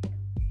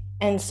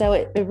 And so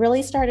it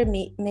really started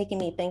making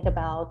me think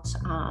about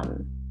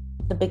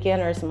the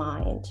beginner's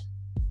mind,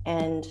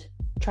 and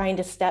trying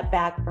to step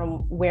back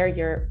from where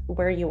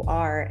you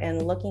are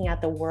and looking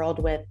at the world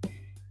with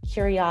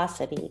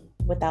curiosity,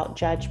 without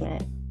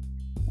judgment,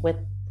 with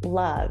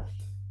love,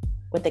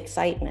 with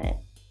excitement.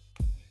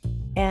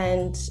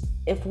 And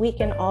if we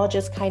can all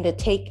just kind of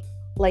take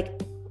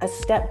like a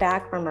step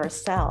back from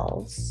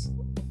ourselves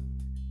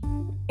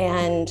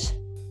and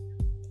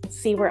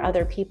see where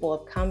other people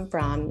have come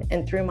from.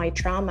 And through my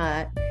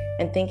trauma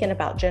and thinking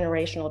about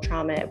generational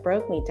trauma, it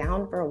broke me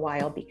down for a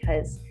while,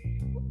 because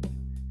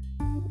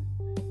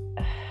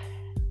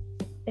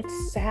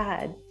it's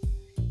sad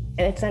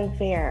and it's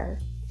unfair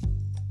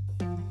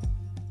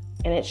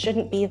and it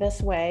shouldn't be this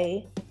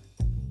way.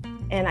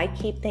 And I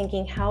keep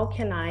thinking, how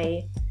can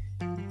I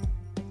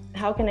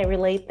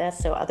relate this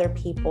so other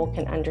people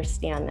can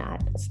understand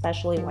that,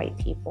 especially white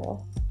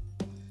people?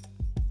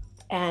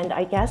 And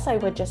I guess I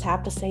would just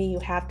have to say, you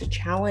have to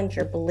challenge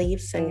your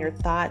beliefs and your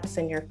thoughts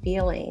and your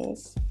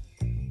feelings.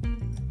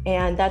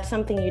 And that's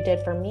something you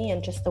did for me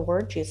in just the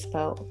words you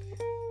spoke.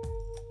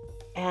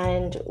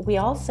 And we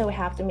also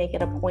have to make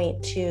it a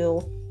point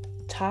to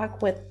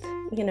talk with,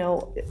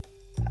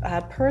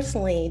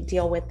 personally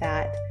deal with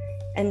that,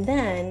 and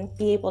then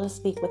be able to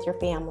speak with your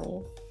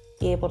family,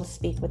 be able to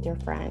speak with your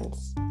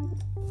friends,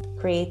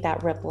 create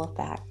that ripple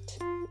effect.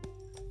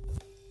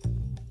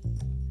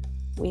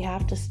 We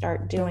have to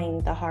start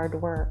doing the hard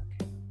work.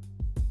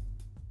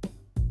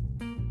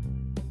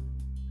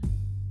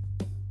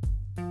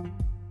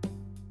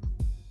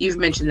 You've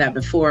mentioned that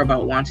before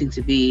about wanting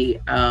to be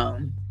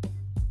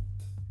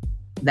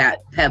that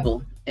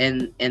pebble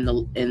in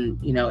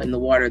the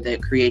water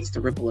that creates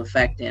the ripple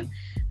effect. And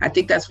I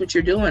think that's what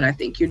you're doing. I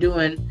think you're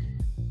doing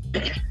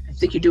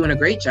a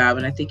great job,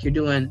 and I think you're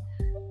doing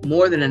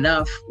more than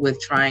enough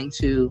with trying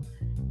to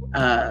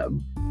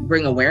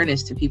bring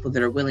awareness to people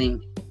that are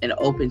willing and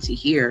open to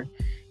hear.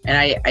 And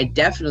I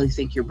definitely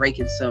think you're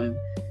breaking some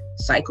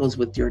cycles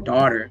with your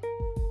daughter,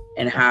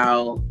 and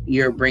how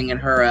you're bringing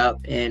her up,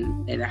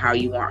 and how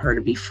you want her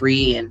to be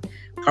free and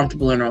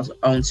comfortable in her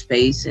own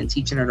space, and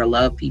teaching her to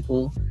love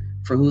people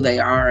for who they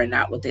are and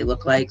not what they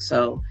look like.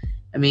 So,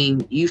 I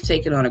mean, you've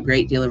taken on a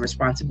great deal of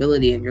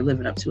responsibility, and you're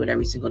living up to it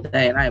every single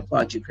day. And I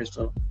applaud you,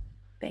 Crystal.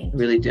 Thank you. I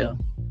really do.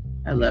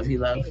 I love you,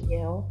 love. Thank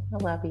you. I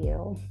love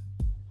you.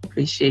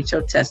 Appreciate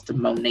your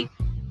testimony.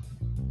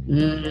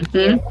 Mm-hmm.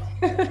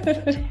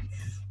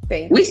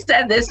 Thank you. We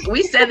said this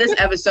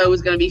episode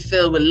was going to be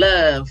filled with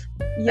love.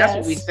 Yes. That's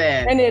what we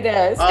said. And it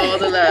is. All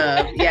the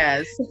love.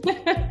 Yes.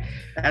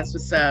 That's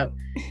what's up.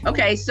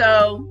 Okay,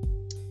 so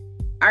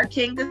our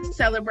king to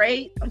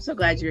celebrate. I'm so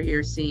glad you're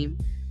here, Seem.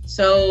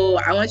 So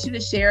I want you to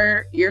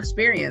share your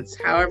experience,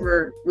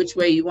 however, which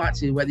way you want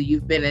to, whether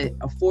you've been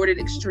afforded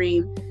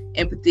extreme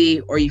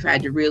empathy or you've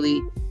had to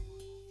really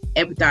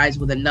empathize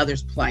with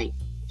another's plight.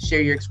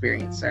 Share your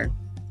experience, sir.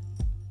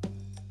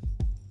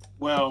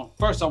 Well,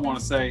 first I want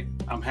to say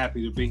I'm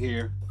happy to be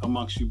here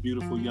amongst you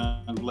beautiful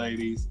young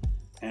ladies.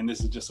 And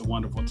this is just a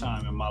wonderful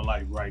time in my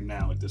life right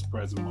now at this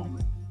present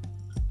moment.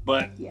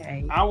 But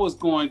Yay. I was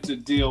going to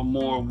deal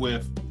more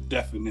with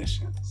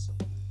definitions.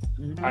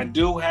 Mm-hmm. I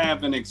do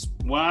have an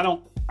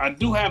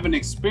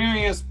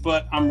experience,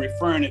 but I'm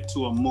referring it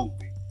to a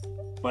movie.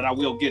 But I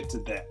will get to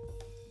that.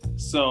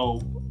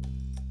 So,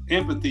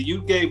 empathy,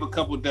 you gave a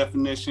couple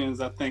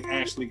definitions. I think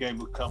Ashley gave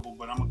a couple,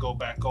 but I'm going to go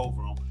back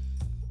over them.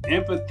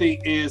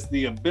 Empathy is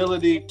the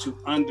ability to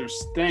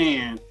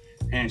understand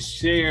and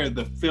share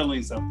the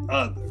feelings of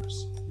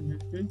others.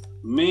 Mm-hmm.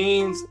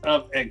 Means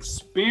of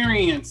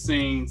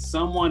experiencing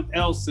someone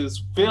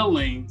else's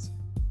feelings.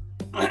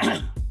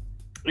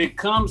 It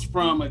comes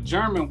from a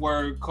German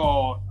word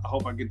called, I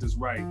hope I get this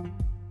right,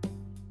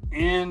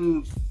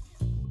 Einfühlung,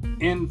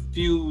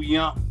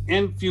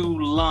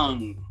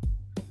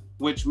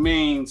 which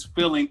means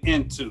feeling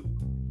into.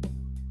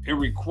 It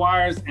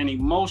requires an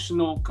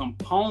emotional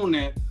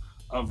component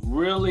of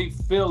really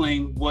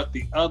feeling what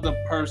the other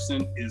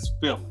person is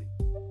feeling.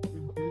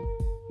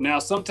 Now,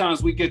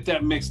 sometimes we get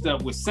that mixed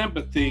up with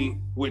sympathy,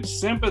 which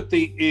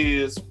sympathy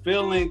is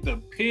feeling the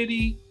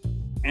pity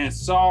and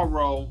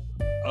sorrow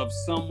of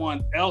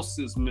someone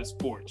else's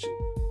misfortune.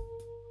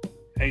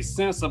 A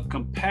sense of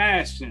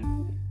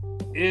compassion,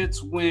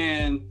 it's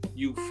when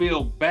you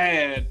feel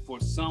bad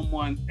for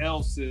someone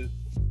else's,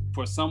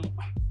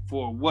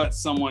 for what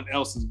someone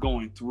else is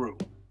going through.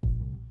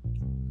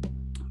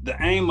 The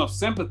aim of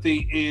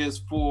sympathy is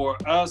for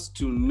us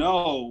to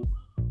know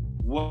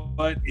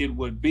what it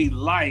would be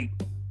like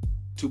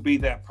to be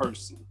that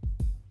person.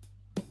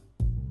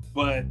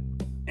 But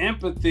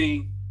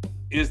empathy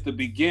is the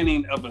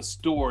beginning of a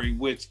story,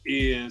 which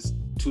is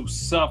to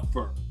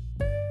suffer.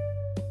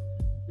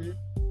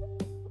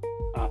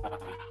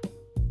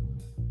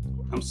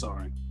 I'm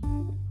sorry.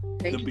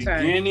 Take the your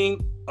time.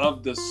 Beginning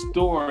of the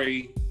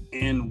story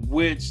in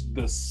which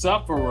the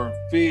sufferer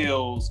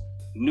feels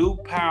new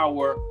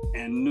power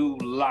and new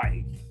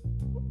life.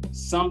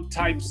 Some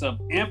types of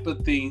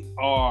empathy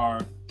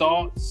are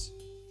thoughts,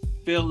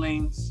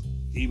 feelings,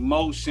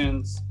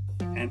 emotions,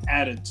 and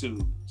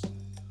attitudes.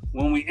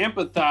 When we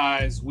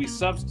empathize, we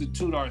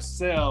substitute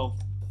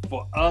ourselves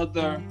for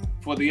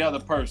the other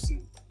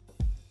person.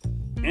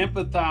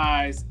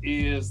 Empathize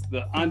is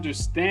the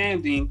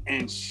understanding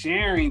and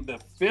sharing the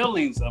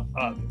feelings of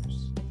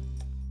others.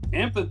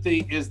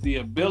 Empathy is the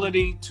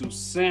ability to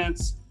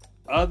sense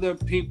other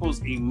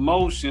people's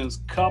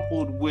emotions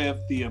coupled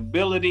with the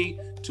ability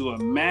to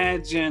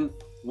imagine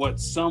what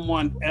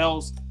someone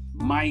else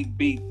might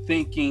be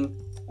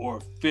thinking or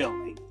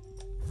feeling.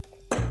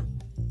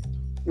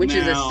 Which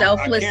is a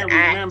selfless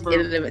act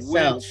in and of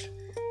itself.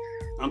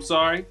 I'm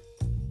sorry?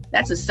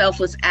 That's a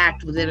selfless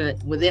act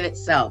within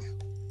itself.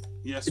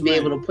 Yes, to be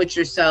able to put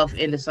yourself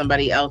into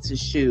somebody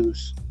else's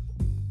shoes.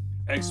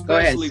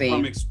 Especially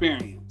from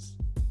experience.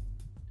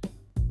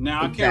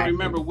 Now, exactly. I can't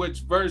remember which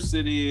verse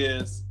it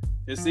is.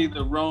 It's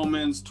either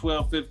Romans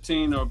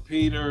 12:15 or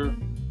Peter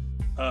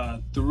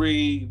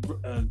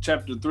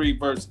chapter 3,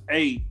 verse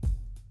 8,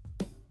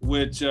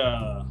 which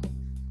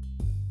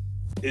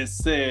it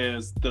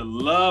says, the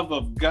love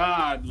of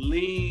God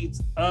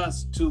leads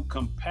us to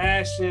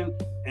compassion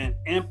and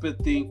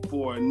empathy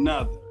for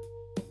another.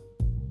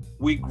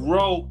 We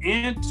grow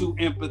into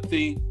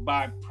empathy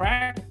by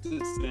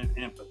practicing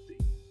empathy.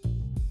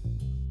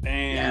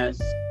 And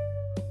yes.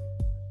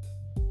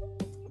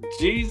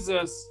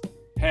 Jesus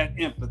had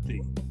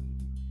empathy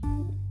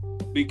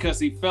because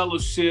he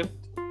fellowshiped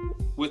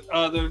with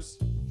others.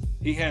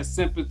 He had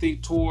sympathy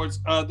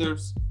towards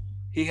others.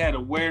 He had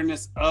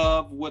awareness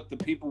of what the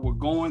people were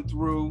going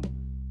through.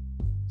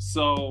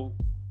 So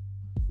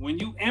when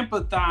you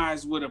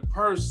empathize with a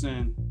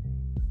person,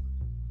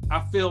 I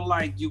feel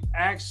like you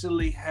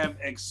actually have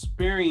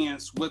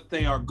experienced what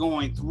they are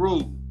going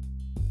through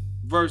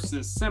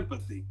versus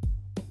sympathy.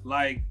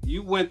 Like,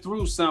 you went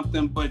through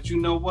something, but you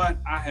know what?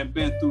 I have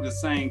been through the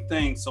same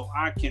thing, so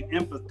I can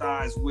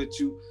empathize with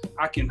you.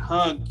 I can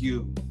hug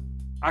you.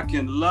 I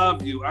can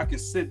love you. I can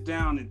sit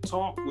down and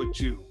talk with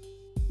you.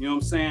 You know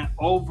what I'm saying?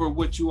 Over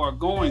what you are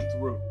going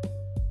through.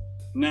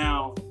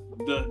 Now,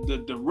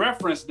 the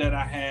reference that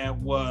I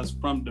had was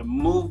from the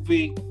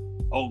movie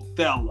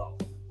Othello.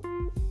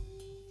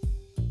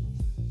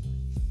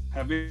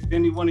 Have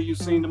any one of you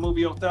seen the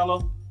movie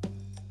Othello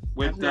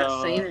with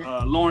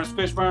Lawrence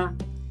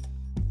Fishburne?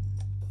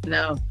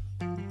 No.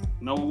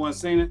 No one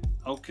seen it?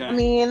 Okay. I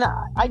mean,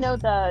 I know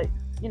the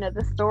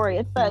story.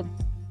 It's that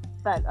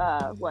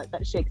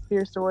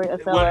Shakespeare story,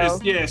 Othello. Well,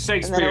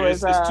 Shakespeare.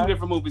 It's two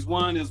different movies.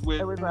 One is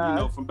with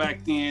from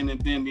back then,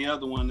 and then the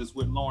other one is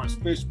with Lawrence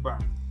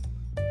Fishburne.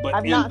 But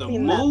I've not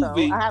seen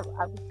movie, that,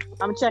 though.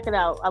 I'm checking it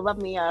out. I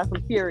love me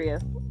some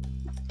Furious.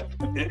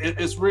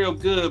 It's real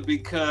good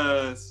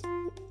because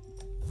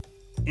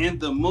in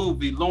the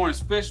movie,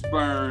 Lawrence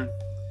Fishburne,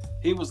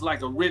 he was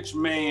like a rich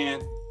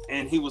man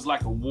and he was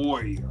like a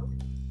warrior.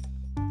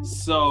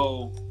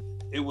 So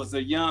it was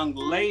a young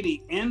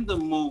lady in the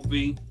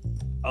movie,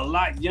 a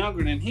lot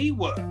younger than he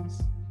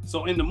was.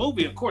 So in the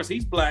movie, of course,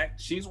 he's black,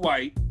 she's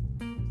white.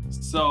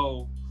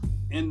 So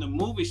in the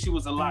movie, she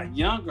was a lot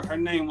younger. Her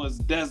name was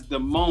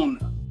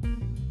Desdemona.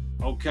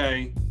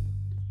 Okay.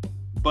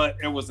 But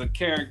there was a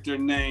character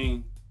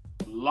named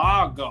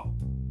Iago.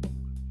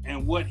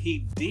 And what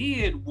he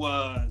did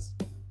was,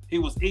 he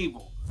was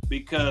evil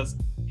because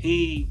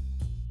he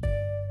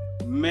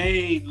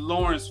made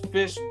Lawrence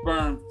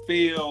Fishburne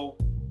feel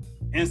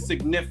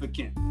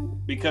insignificant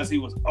because he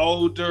was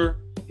older.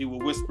 He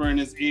would whisper in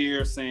his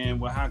ear saying,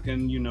 well, how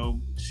can,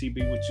 she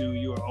be with you?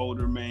 You're an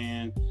older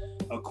man.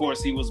 Of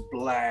course, he was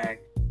black.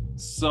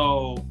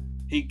 So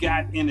he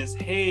got in his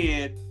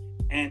head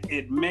and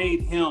it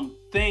made him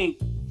think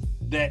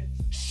that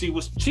she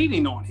was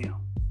cheating on him.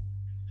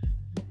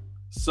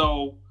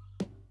 So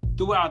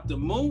throughout the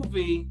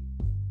movie,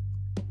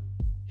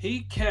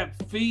 he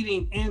kept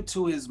feeding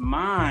into his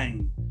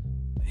mind.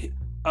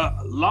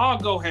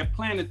 Iago had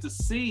planted the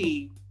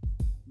seed,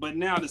 but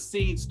now the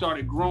seed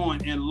started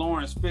growing in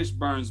Lawrence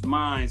Fishburne's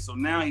mind. So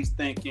now he's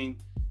thinking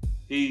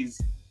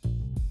he's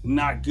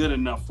not good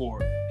enough for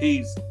her.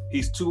 He's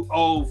too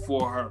old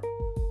for her.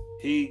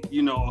 He,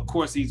 of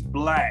course he's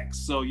black.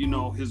 So,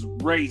 his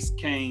race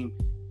came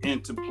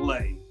into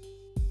play.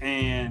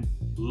 And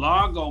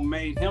Iago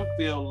made him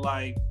feel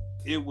like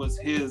it was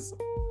his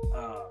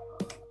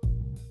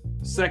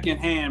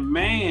secondhand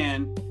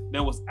man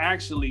that was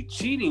actually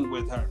cheating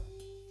with her.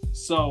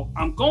 So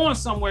I'm going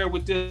somewhere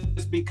with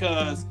this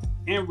because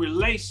in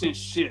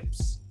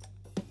relationships,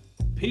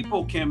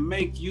 people can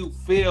make you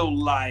feel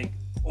like,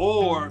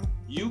 or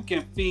you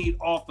can feed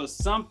off of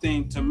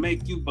something to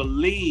make you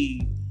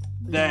believe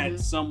that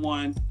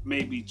someone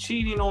may be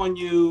cheating on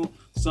you,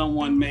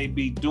 someone may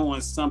be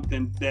doing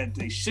something that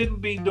they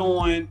shouldn't be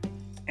doing,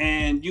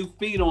 and you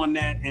feed on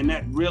that, and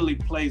that really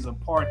plays a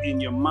part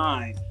in your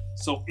mind.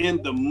 So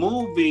in the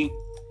movie,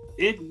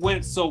 it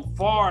went so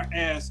far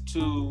as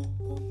to,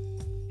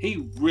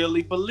 he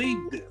really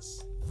believed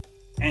this.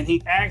 And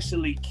he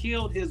actually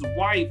killed his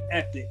wife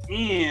at the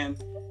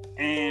end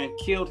and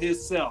killed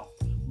himself.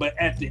 But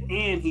at the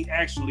end, he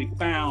actually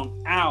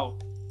found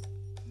out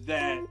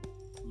that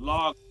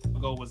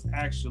Iago was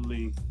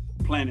actually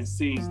planting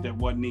seeds that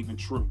wasn't even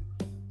true.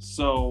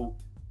 So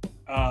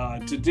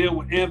to deal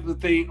with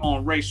empathy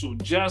on racial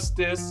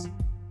justice,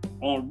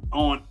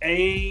 on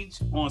age,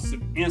 on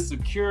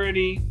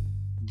insecurity,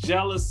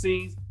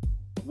 jealousy,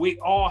 we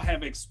all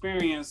have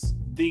experienced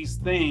these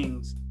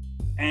things,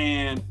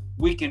 and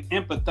we can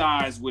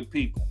empathize with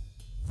people.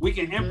 We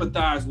can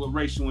empathize with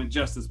racial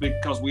injustice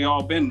because we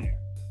all been there.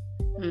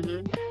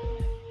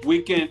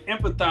 We can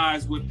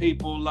empathize with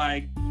people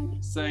like,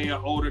 say,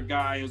 an older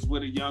guy is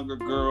with a younger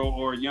girl,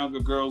 or a younger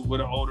girl's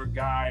with an older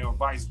guy, or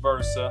vice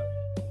versa.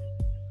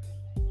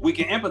 We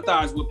can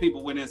empathize with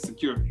people with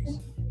insecurities.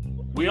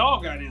 We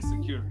all got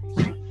insecurities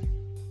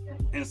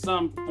in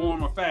some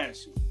form or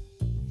fashion.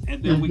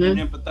 And then we can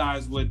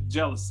empathize with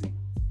jealousy.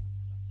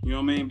 You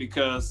know what I mean?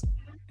 Because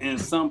in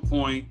some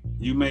point,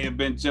 you may have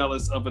been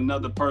jealous of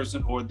another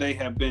person, or they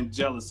have been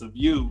jealous of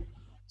you.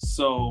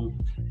 So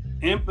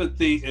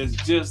empathy is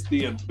just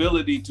the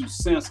ability to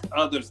sense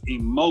others'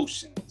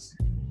 emotions.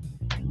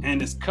 And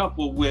it's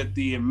coupled with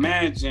the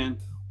imagine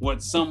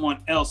what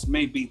someone else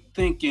may be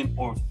thinking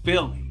or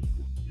feeling.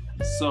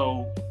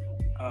 So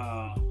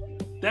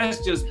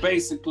that's just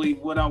basically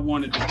what I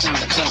wanted to kind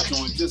of touch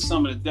on, just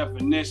some of the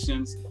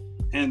definitions.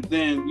 And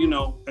then,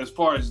 as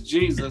far as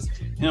Jesus,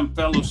 him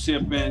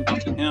fellowshipping,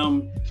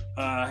 him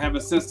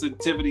having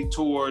sensitivity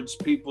towards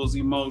people's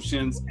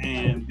emotions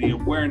and the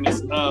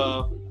awareness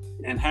of,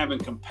 and having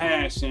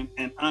compassion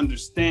and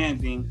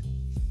understanding,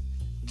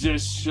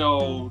 just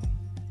showed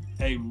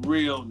a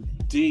real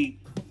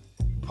deep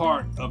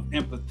part of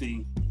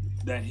empathy,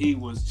 that he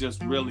was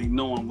just really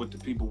knowing what the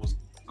people was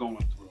going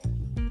through.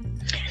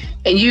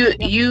 And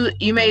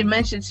you made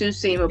mention too,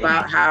 Seem,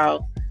 about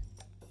how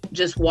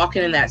just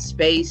walking in that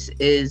space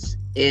is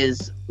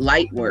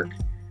light work.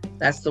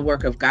 That's the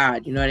work of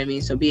God. You know what I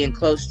mean? So being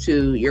close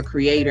to your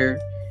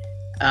creator,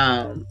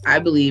 I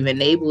believe,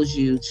 enables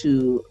you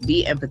to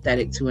be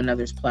empathetic to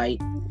another's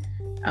plight.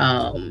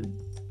 And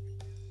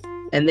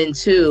then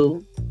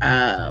two,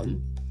 I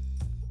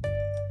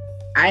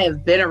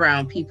have been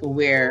around people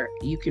where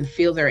you can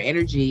feel their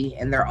energy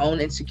and their own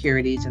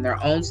insecurities and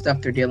their own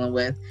stuff they're dealing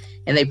with,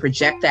 and they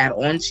project that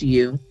onto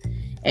you.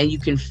 And you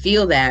can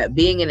feel that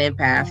being an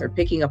empath or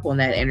picking up on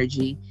that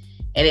energy,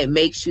 and it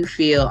makes you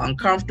feel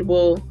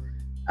uncomfortable,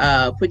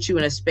 put you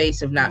in a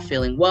space of not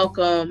feeling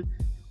welcome,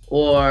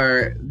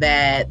 or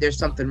that there's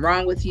something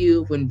wrong with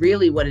you, when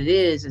really what it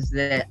is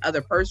that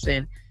other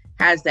person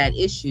has that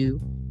issue,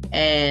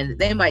 and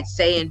they might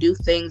say and do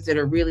things that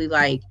are really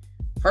like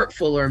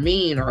hurtful or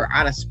mean or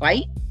out of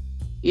spite,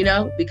 you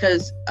know,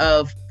 because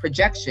of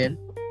projection.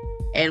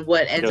 And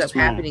what ends up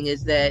happening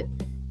is that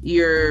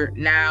you're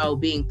now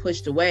being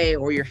pushed away,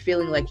 or you're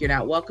feeling like you're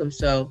not welcome,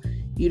 so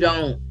you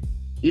don't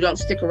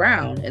stick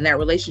around, and that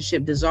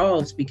relationship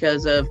dissolves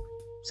because of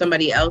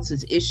somebody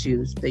else's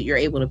issues that you're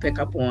able to pick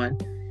up on.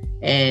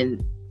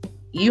 And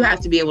you have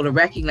to be able to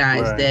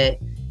recognize that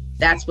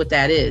that's what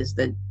that is,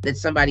 that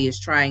somebody is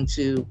trying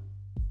to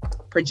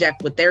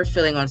project what they're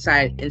feeling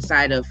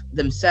inside of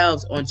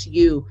themselves onto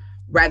you,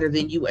 rather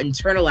than you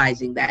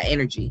internalizing that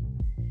energy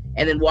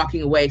and then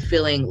walking away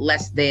feeling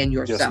less than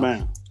yourself. Yes,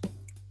 ma'am.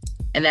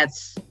 And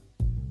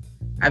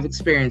I've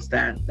experienced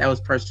that. That was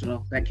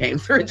personal. That came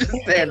through just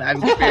then.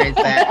 I've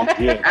experienced that.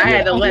 I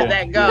had to let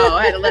that go.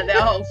 I had to let that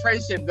whole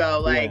friendship go.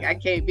 Like, I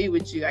can't be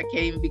with you. I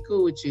can't even be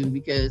cool with you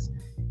because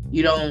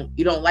you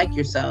don't like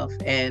yourself.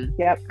 And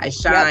I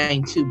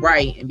shine too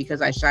bright. And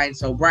because I shine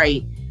so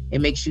bright,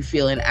 it makes you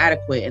feel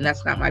inadequate. And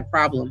that's not my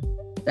problem.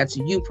 That's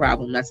a you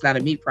problem. That's not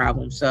a me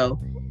problem. So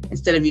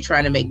instead of you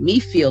trying to make me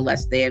feel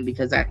less than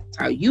because that's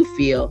how you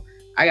feel,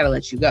 I got to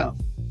let you go.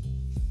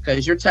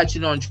 Because you're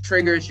touching on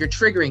triggers. You're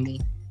triggering me.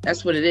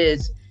 That's what it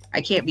is. I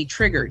can't be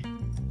triggered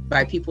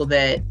by people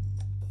that,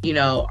 you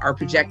know, are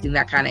projecting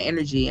that kind of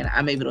energy. And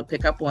I'm able to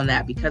pick up on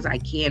that because I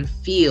can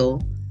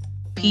feel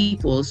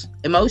people's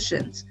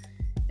emotions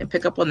and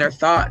pick up on their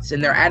thoughts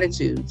and their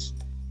attitudes,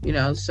 you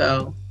know.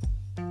 So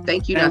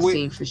thank you,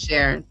 Nasim, for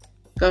sharing.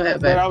 Go ahead,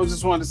 babe. But I was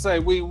just wanting to say,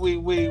 we when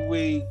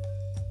we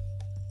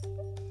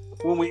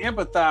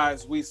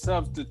empathize, we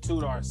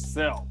substitute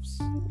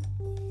ourselves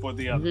for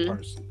the other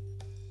person.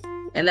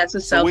 And that's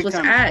a selfless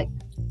act.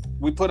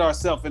 We put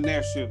ourselves in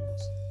their shoes.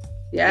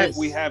 Yes. If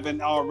we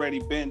haven't already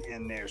been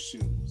in their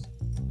shoes.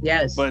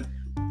 Yes. But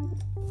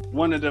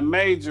one of the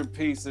major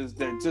pieces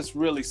that just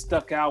really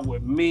stuck out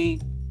with me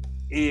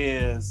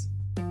is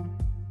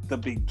the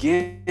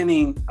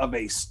beginning of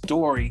a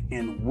story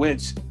in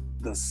which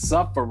the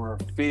sufferer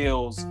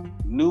feels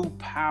new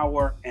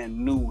power and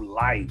new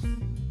life.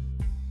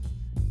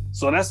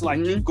 So that's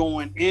like you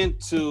going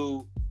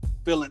into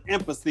feeling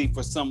empathy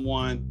for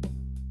someone,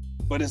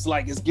 but it's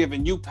like it's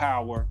giving you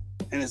power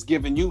and it's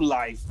giving you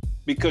life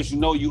because you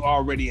know you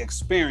already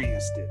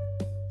experienced it.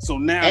 So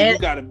now you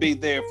got to be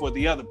there for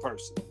the other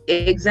person.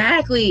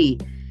 Exactly.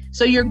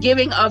 So you're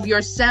giving of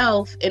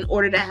yourself in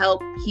order to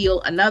help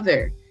heal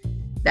another.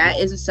 That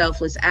is a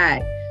selfless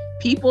act.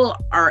 People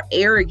are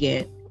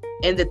arrogant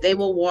in that they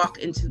will walk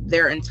into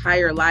their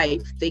entire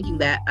life thinking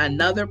that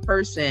another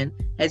person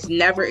has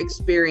never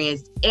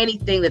experienced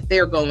anything that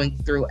they're going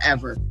through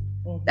ever.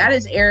 That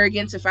is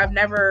arrogance if I've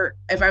never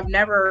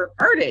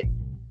heard it.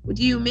 What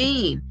do you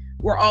mean?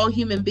 We're all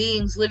human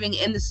beings living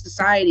in this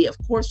society. Of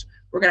course,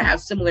 we're going to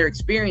have similar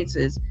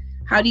experiences.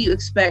 How do you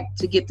expect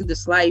to get through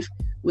this life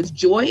with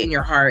joy in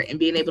your heart and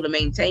being able to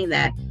maintain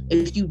that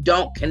if you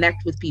don't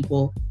connect with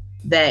people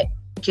that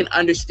can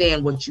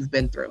understand what you've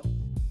been through?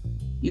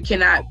 You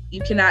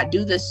cannot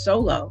do this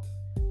solo.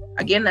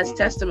 Again, that's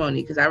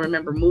testimony, because I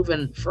remember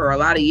moving for a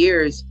lot of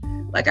years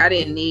like I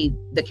didn't need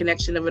the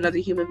connection of another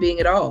human being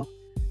at all,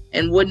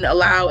 and wouldn't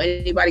allow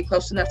anybody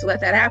close enough to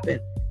let that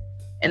happen.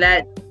 And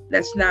that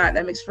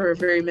makes for a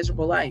very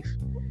miserable life.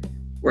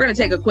 We're going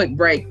to take a quick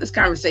break. This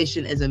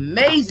conversation is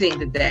amazing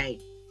today.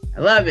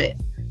 I love it.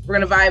 We're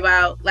going to vibe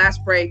out.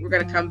 Last break. We're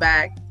going to come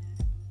back.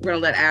 We're going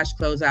to let Ash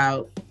close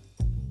out.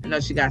 I know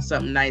she got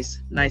something nice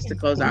to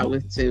close out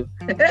with too.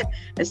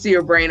 I see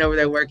her brain over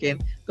there working.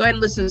 Go ahead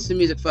and listen to some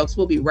music, folks.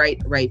 We'll be right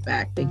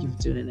back. Thank you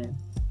for tuning in.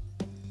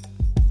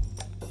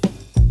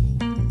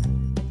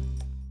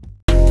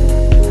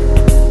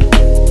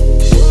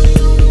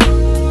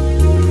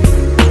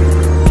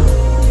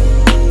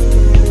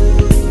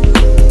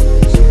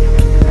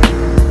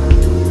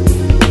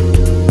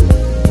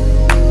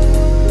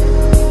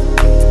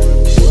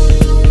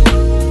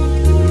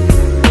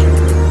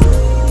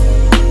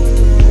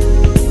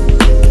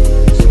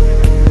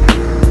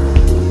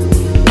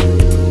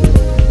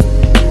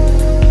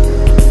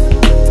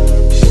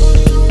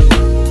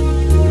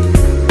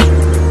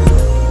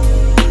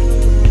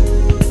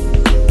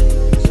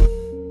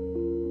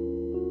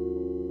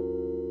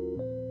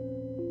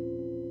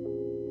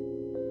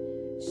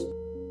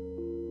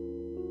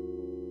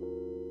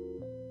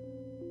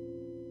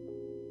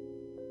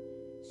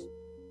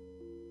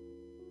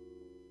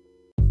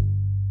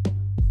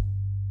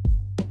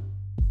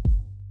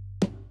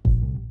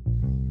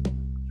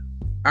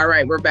 All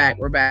right, we're back.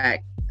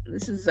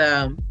 This is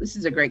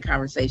a great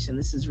conversation.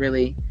 This has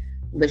really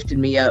lifted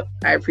me up.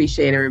 I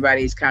appreciate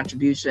everybody's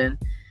contribution.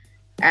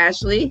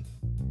 Ashley,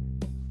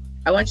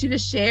 I want you to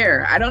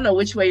share. I don't know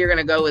which way you're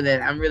going to go with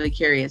it. I'm really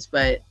curious,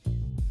 but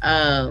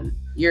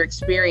your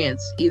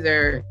experience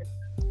either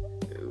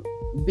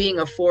being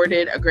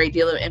afforded a great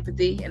deal of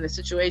empathy in the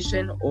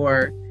situation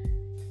or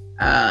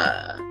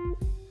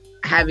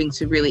having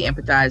to really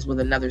empathize with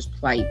another's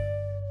plight.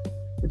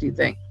 What do you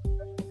think?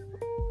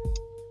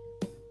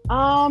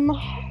 I'm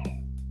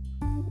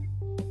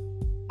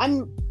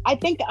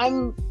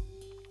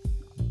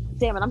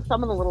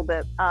stumbling a little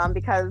bit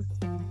because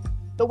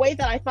the way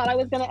that I thought I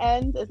was going to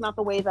end is not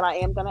the way that I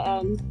am going to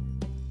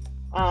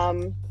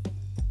end.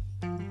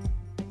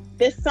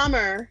 This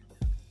summer,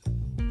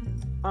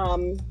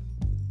 on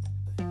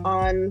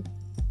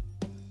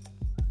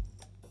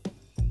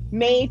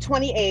May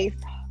 28th,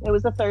 it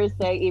was a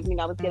Thursday evening,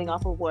 I was getting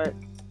off of work.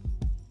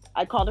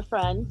 I called a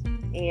friend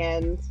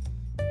and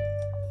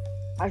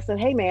I said,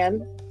 "Hey man,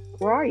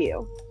 where are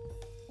you?"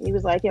 And he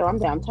was like, "Yo, I'm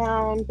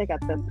downtown. They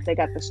got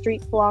the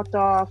streets blocked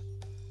off.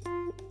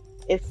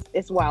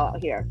 It's wild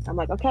out here." I'm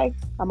like, "Okay,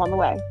 I'm on the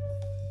way."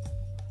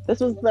 This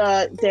was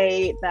the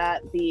day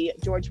that the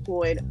George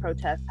Floyd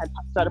protests had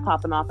started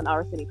popping off in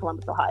our city,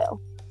 Columbus, Ohio.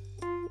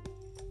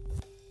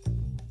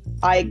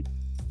 I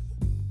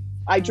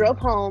drove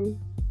home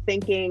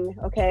thinking,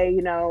 okay,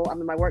 I'm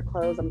in my work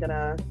clothes. I'm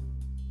gonna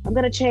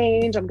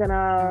change. I'm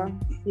gonna,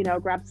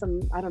 grab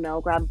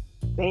grab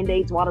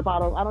Band-Aids, water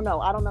bottles. I don't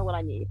know what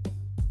I need.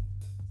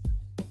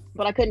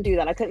 But I couldn't do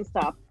that. I couldn't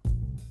stop.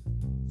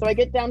 So I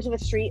get down to the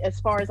street as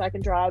far as I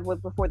can drive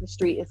before the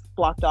street is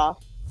blocked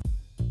off.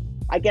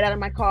 I get out of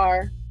my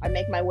car. I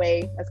make my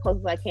way as close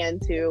as I can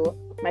to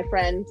my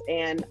friends,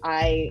 and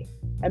I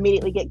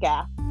immediately get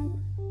gas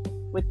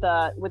with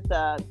the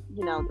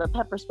the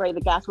pepper spray,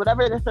 the gas,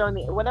 whatever they're throwing,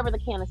 whatever the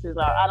canisters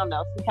are. I don't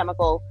know, some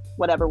chemical,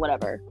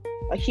 whatever.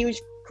 A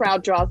huge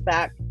crowd draws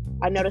back.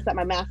 I notice that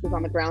my mask is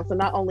on the ground, so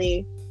not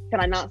only can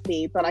I not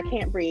see, but I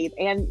can't breathe.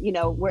 And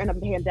we're in a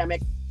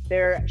pandemic.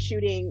 They're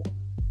shooting,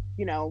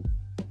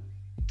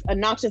 a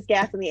noxious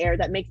gas in the air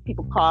that makes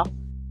people cough,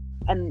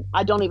 and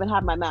I don't even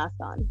have my mask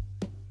on.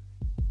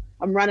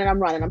 I'm running, I'm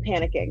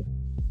panicking.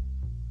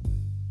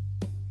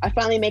 I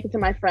finally make it to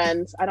my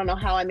friends. I don't know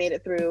how I made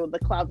it through the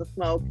clouds of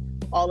smoke,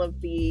 all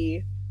of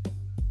the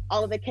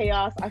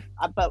chaos,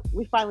 but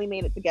we finally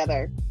made it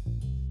together.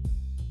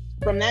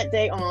 From that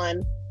day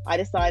on, I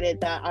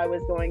decided that I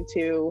was going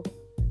to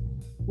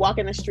walk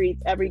in the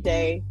streets every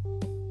day,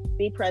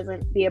 be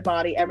present, be a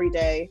body every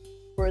day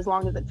for as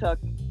long as it took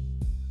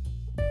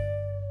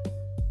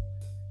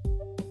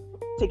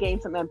to gain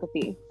some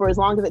empathy, for as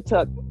long as it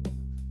took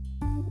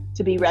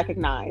to be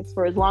recognized,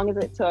 for as long as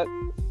it took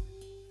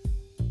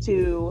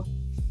to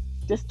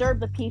disturb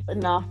the peace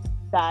enough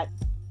that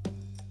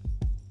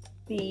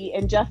the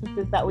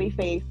injustices that we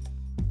face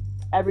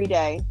every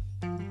day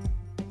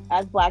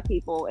as Black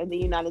people in the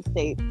United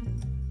States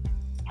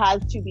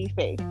has to be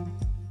faced.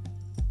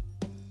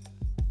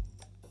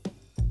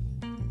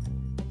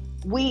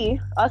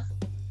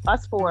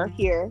 Us four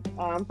here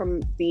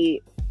from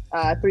the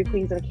Three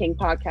Queens and a King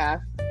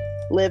podcast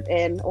live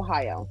in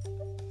Ohio.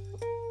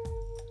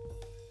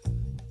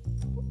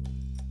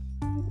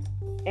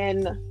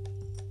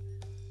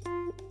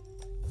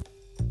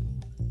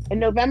 On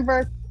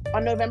November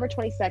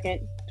 22nd,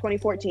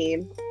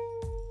 2014,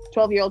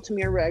 12-year-old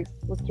Tamir Riggs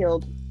was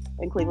killed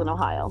in Cleveland,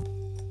 Ohio.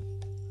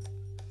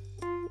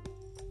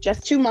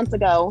 Just 2 months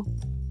ago,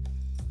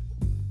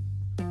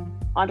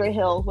 Andre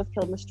Hill was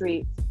killed in the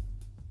streets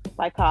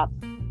by cops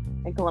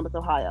in Columbus,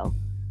 Ohio.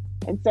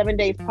 And 7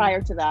 days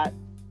prior to that,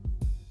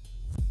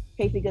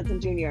 Casey Goodson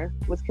Jr.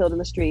 was killed in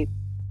the streets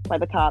by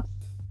the cops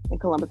in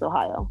Columbus,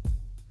 Ohio.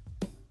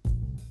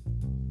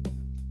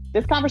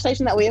 This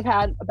conversation that we have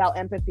had about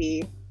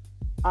empathy,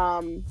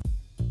 I'm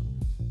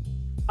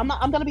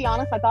going to be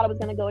honest, I thought I was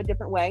going to go a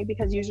different way,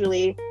 because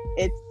usually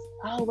it's,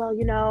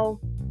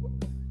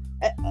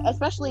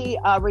 especially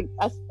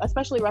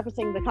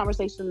referencing the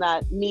conversation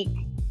that Meek,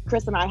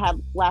 Chris, and I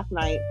had last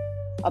night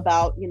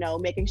about,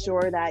 making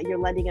sure that you're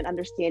lending an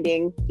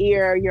understanding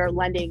ear, you're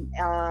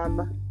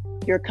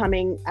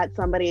coming at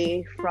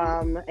somebody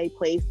from a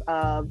place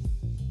of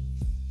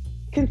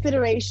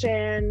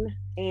consideration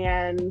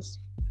and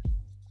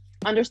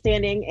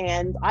understanding.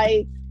 And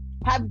I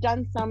have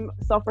done some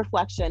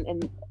self-reflection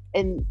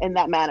in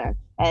that manner.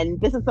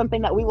 And this is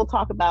something that we will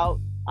talk about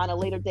on a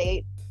later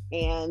date.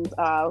 And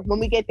when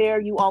we get there,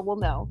 you all will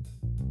know,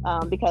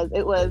 because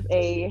it was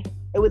a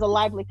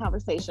lively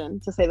conversation,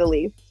 to say the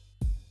least.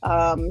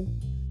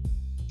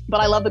 But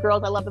I love the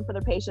girls. I love them for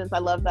their patience. I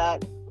love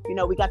that,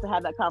 we got to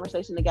have that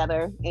conversation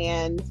together,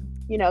 and,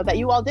 that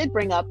you all did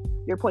bring up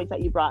your points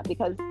that you brought,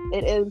 because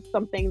it is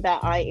something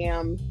that I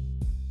am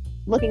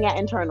looking at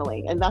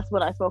internally. And that's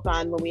what I spoke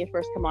on when we had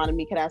first come on, and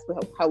we could ask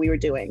how we were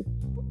doing.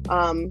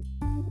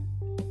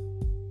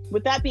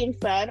 With that being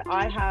said,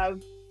 I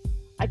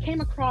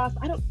came across,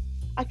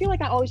 I feel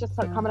like I always just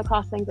start coming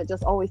across things that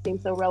just always seem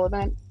so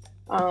relevant.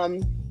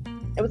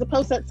 It was a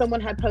post that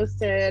someone had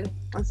posted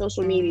on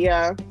social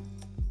media,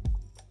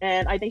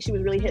 and I think she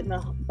was really hitting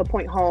the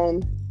point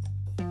home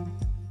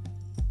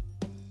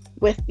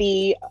with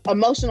the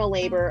emotional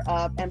labor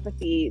of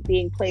empathy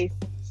being placed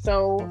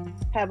so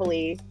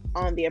heavily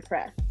on the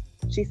oppressed.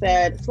 She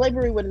said,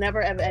 slavery wouldn't have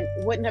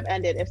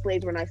ended if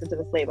slaves were nicer to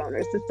the slave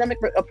owners. Systemic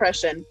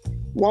oppression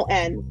won't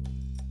end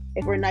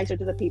if we're nicer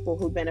to the people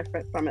who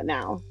benefit from it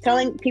now.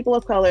 Telling people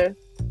of color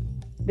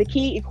the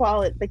key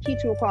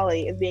to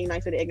equality is being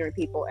nicer to ignorant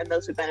people, and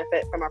those who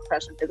benefit from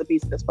oppression is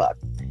abusive as fuck.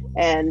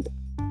 And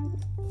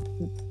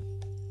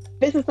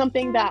this is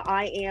something that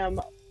I'm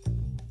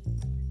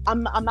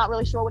not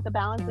really sure what the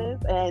balance is,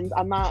 and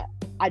I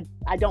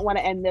don't want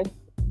to end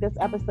this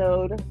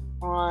episode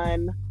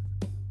on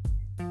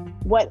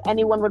what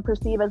anyone would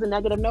perceive as a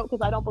negative note,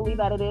 because I don't believe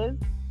that it is,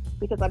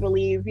 because I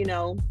believe,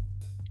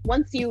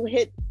 once you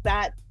hit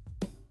that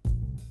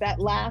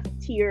last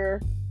tier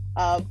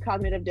of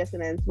cognitive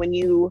dissonance, when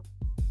you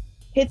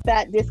hit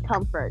that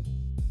discomfort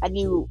and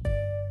you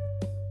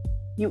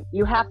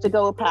have to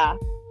go a path,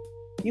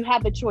 you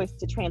have the choice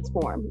to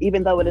transform,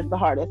 even though it is the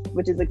hardest,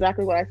 which is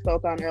exactly what I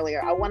spoke on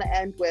earlier. I want to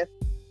end with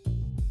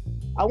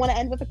a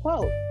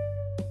quote.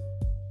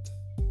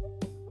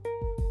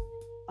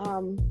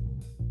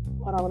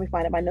 Hold on, let me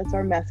find it. My notes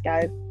are a mess,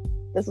 guys.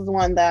 This is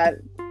one that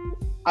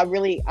I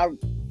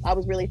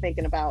was really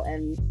thinking about,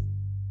 and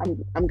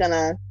I'm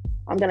gonna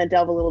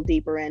delve a little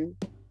deeper in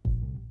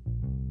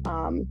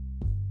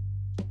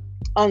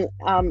some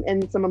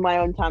of my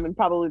own time, and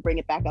probably bring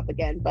it back up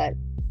again. But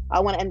I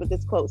want to end with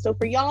this quote. So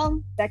for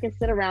y'all that can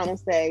sit around and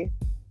say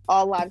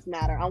all lives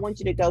matter, I want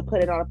you to go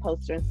put it on a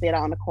poster and see it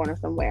out on the corner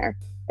somewhere.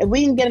 If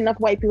we can get enough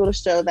white people to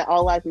show that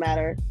all lives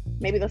matter,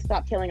 maybe they'll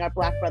stop killing our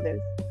black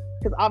brothers.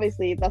 Because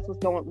obviously that's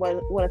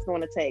what it's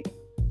going to take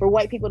for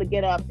white people to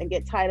get up and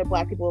get tired of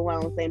black people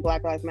alone saying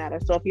Black Lives Matter.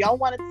 So if y'all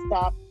want it to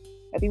stop,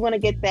 if you want to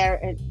get there,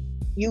 and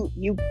you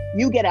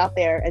get out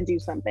there and do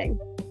something.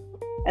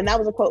 And that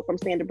was a quote from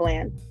Sandra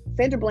Bland.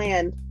 Sandra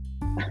Bland,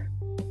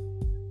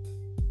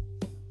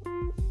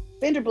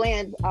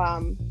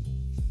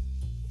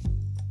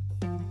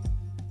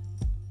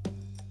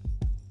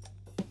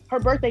 her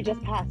birthday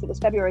just passed. It was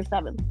February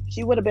 7th.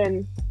 She would have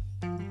been,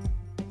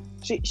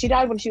 she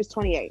died when she was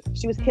 28.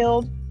 She was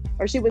killed,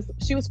 or she was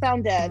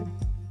found dead.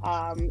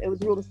 It was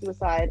ruled a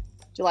suicide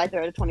July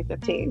 3rd of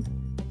 2015.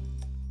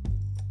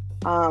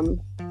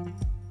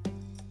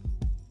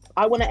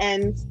 I want to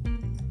end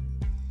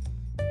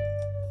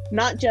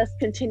not just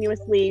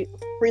continuously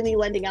freely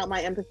lending out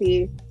my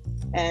empathy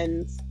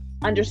and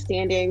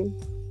understanding,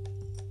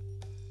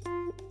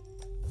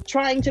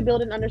 trying to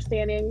build an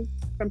understanding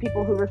from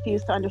people who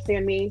refuse to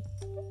understand me.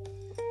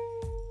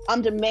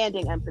 I'm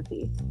demanding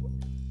empathy.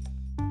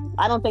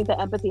 I don't think that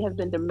empathy has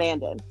been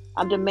demanded.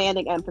 I'm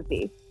demanding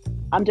empathy.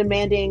 I'm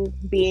demanding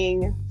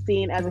being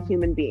seen as a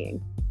human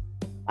being.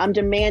 I'm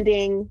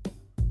demanding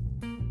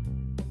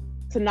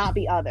to not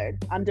be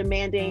othered. I'm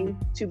demanding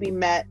to be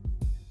met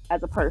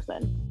as a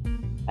person.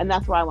 And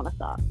that's where I want to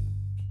stop.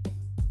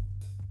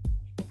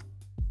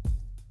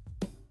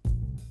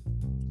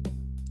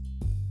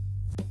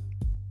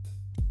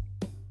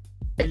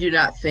 I do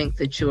not think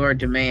that your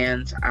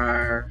demands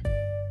are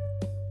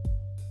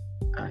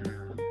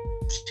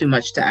too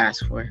much to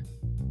ask for.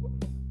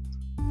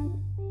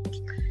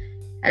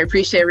 I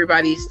appreciate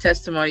everybody's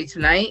testimony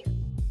tonight.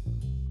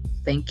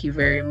 Thank you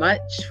very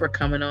much for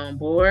coming on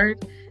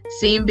board.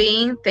 Seam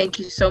Bean, thank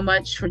you so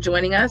much for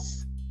joining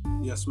us.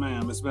 Yes,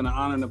 ma'am. It's been an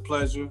honor and a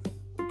pleasure.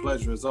 The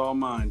pleasure is all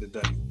mine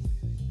today.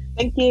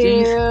 Thank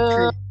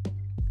you.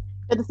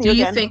 Good to see you again. Do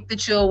you think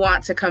that you'll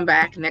want to come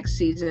back next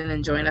season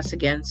and join us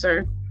again,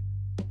 sir?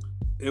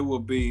 It will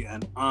be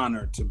an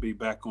honor to be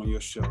back on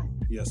your show.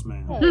 Yes,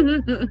 ma'am.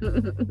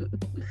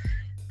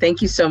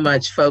 Thank you so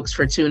much, folks,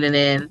 for tuning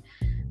in.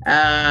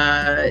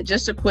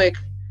 Just a quick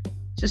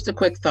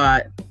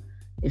thought.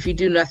 If you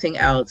do nothing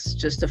else,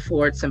 just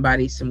afford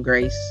somebody some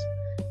grace,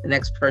 the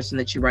next person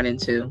that you run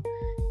into,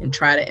 and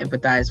try to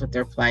empathize with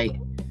their plight. I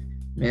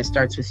mean, it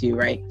starts with you,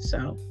 right?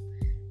 So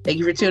thank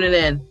you for tuning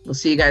in. We'll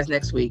see you guys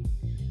next week.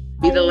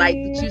 Be the light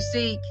that you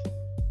seek.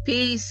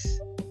 Peace.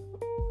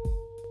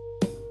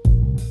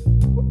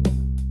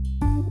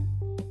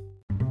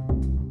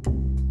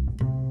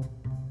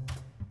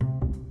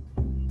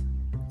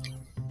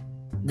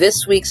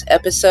 This week's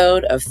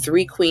episode of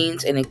Three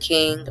Queens and a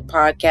King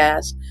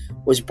podcast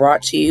was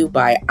brought to you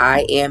by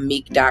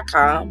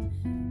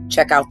IamMeek.com.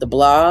 Check out the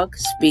blog,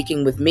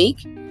 Speaking with Meek,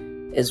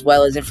 as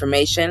well as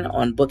information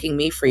on booking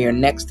me for your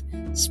next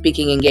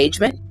speaking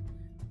engagement.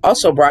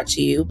 Also brought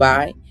to you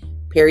by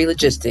Perry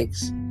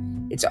Logistics.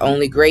 It's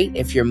only great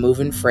if you're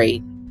moving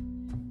freight.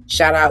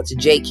 Shout out to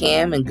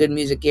J-Cam and Good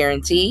Music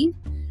Guaranteed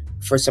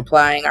for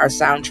supplying our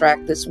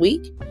soundtrack this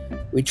week.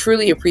 We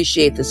truly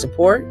appreciate the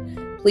support.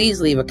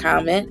 Please leave a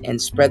comment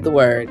and spread the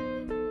word.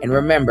 And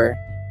remember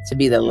to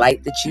be the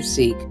light that you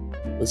seek.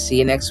 We'll see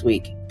you next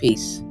week.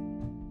 Peace.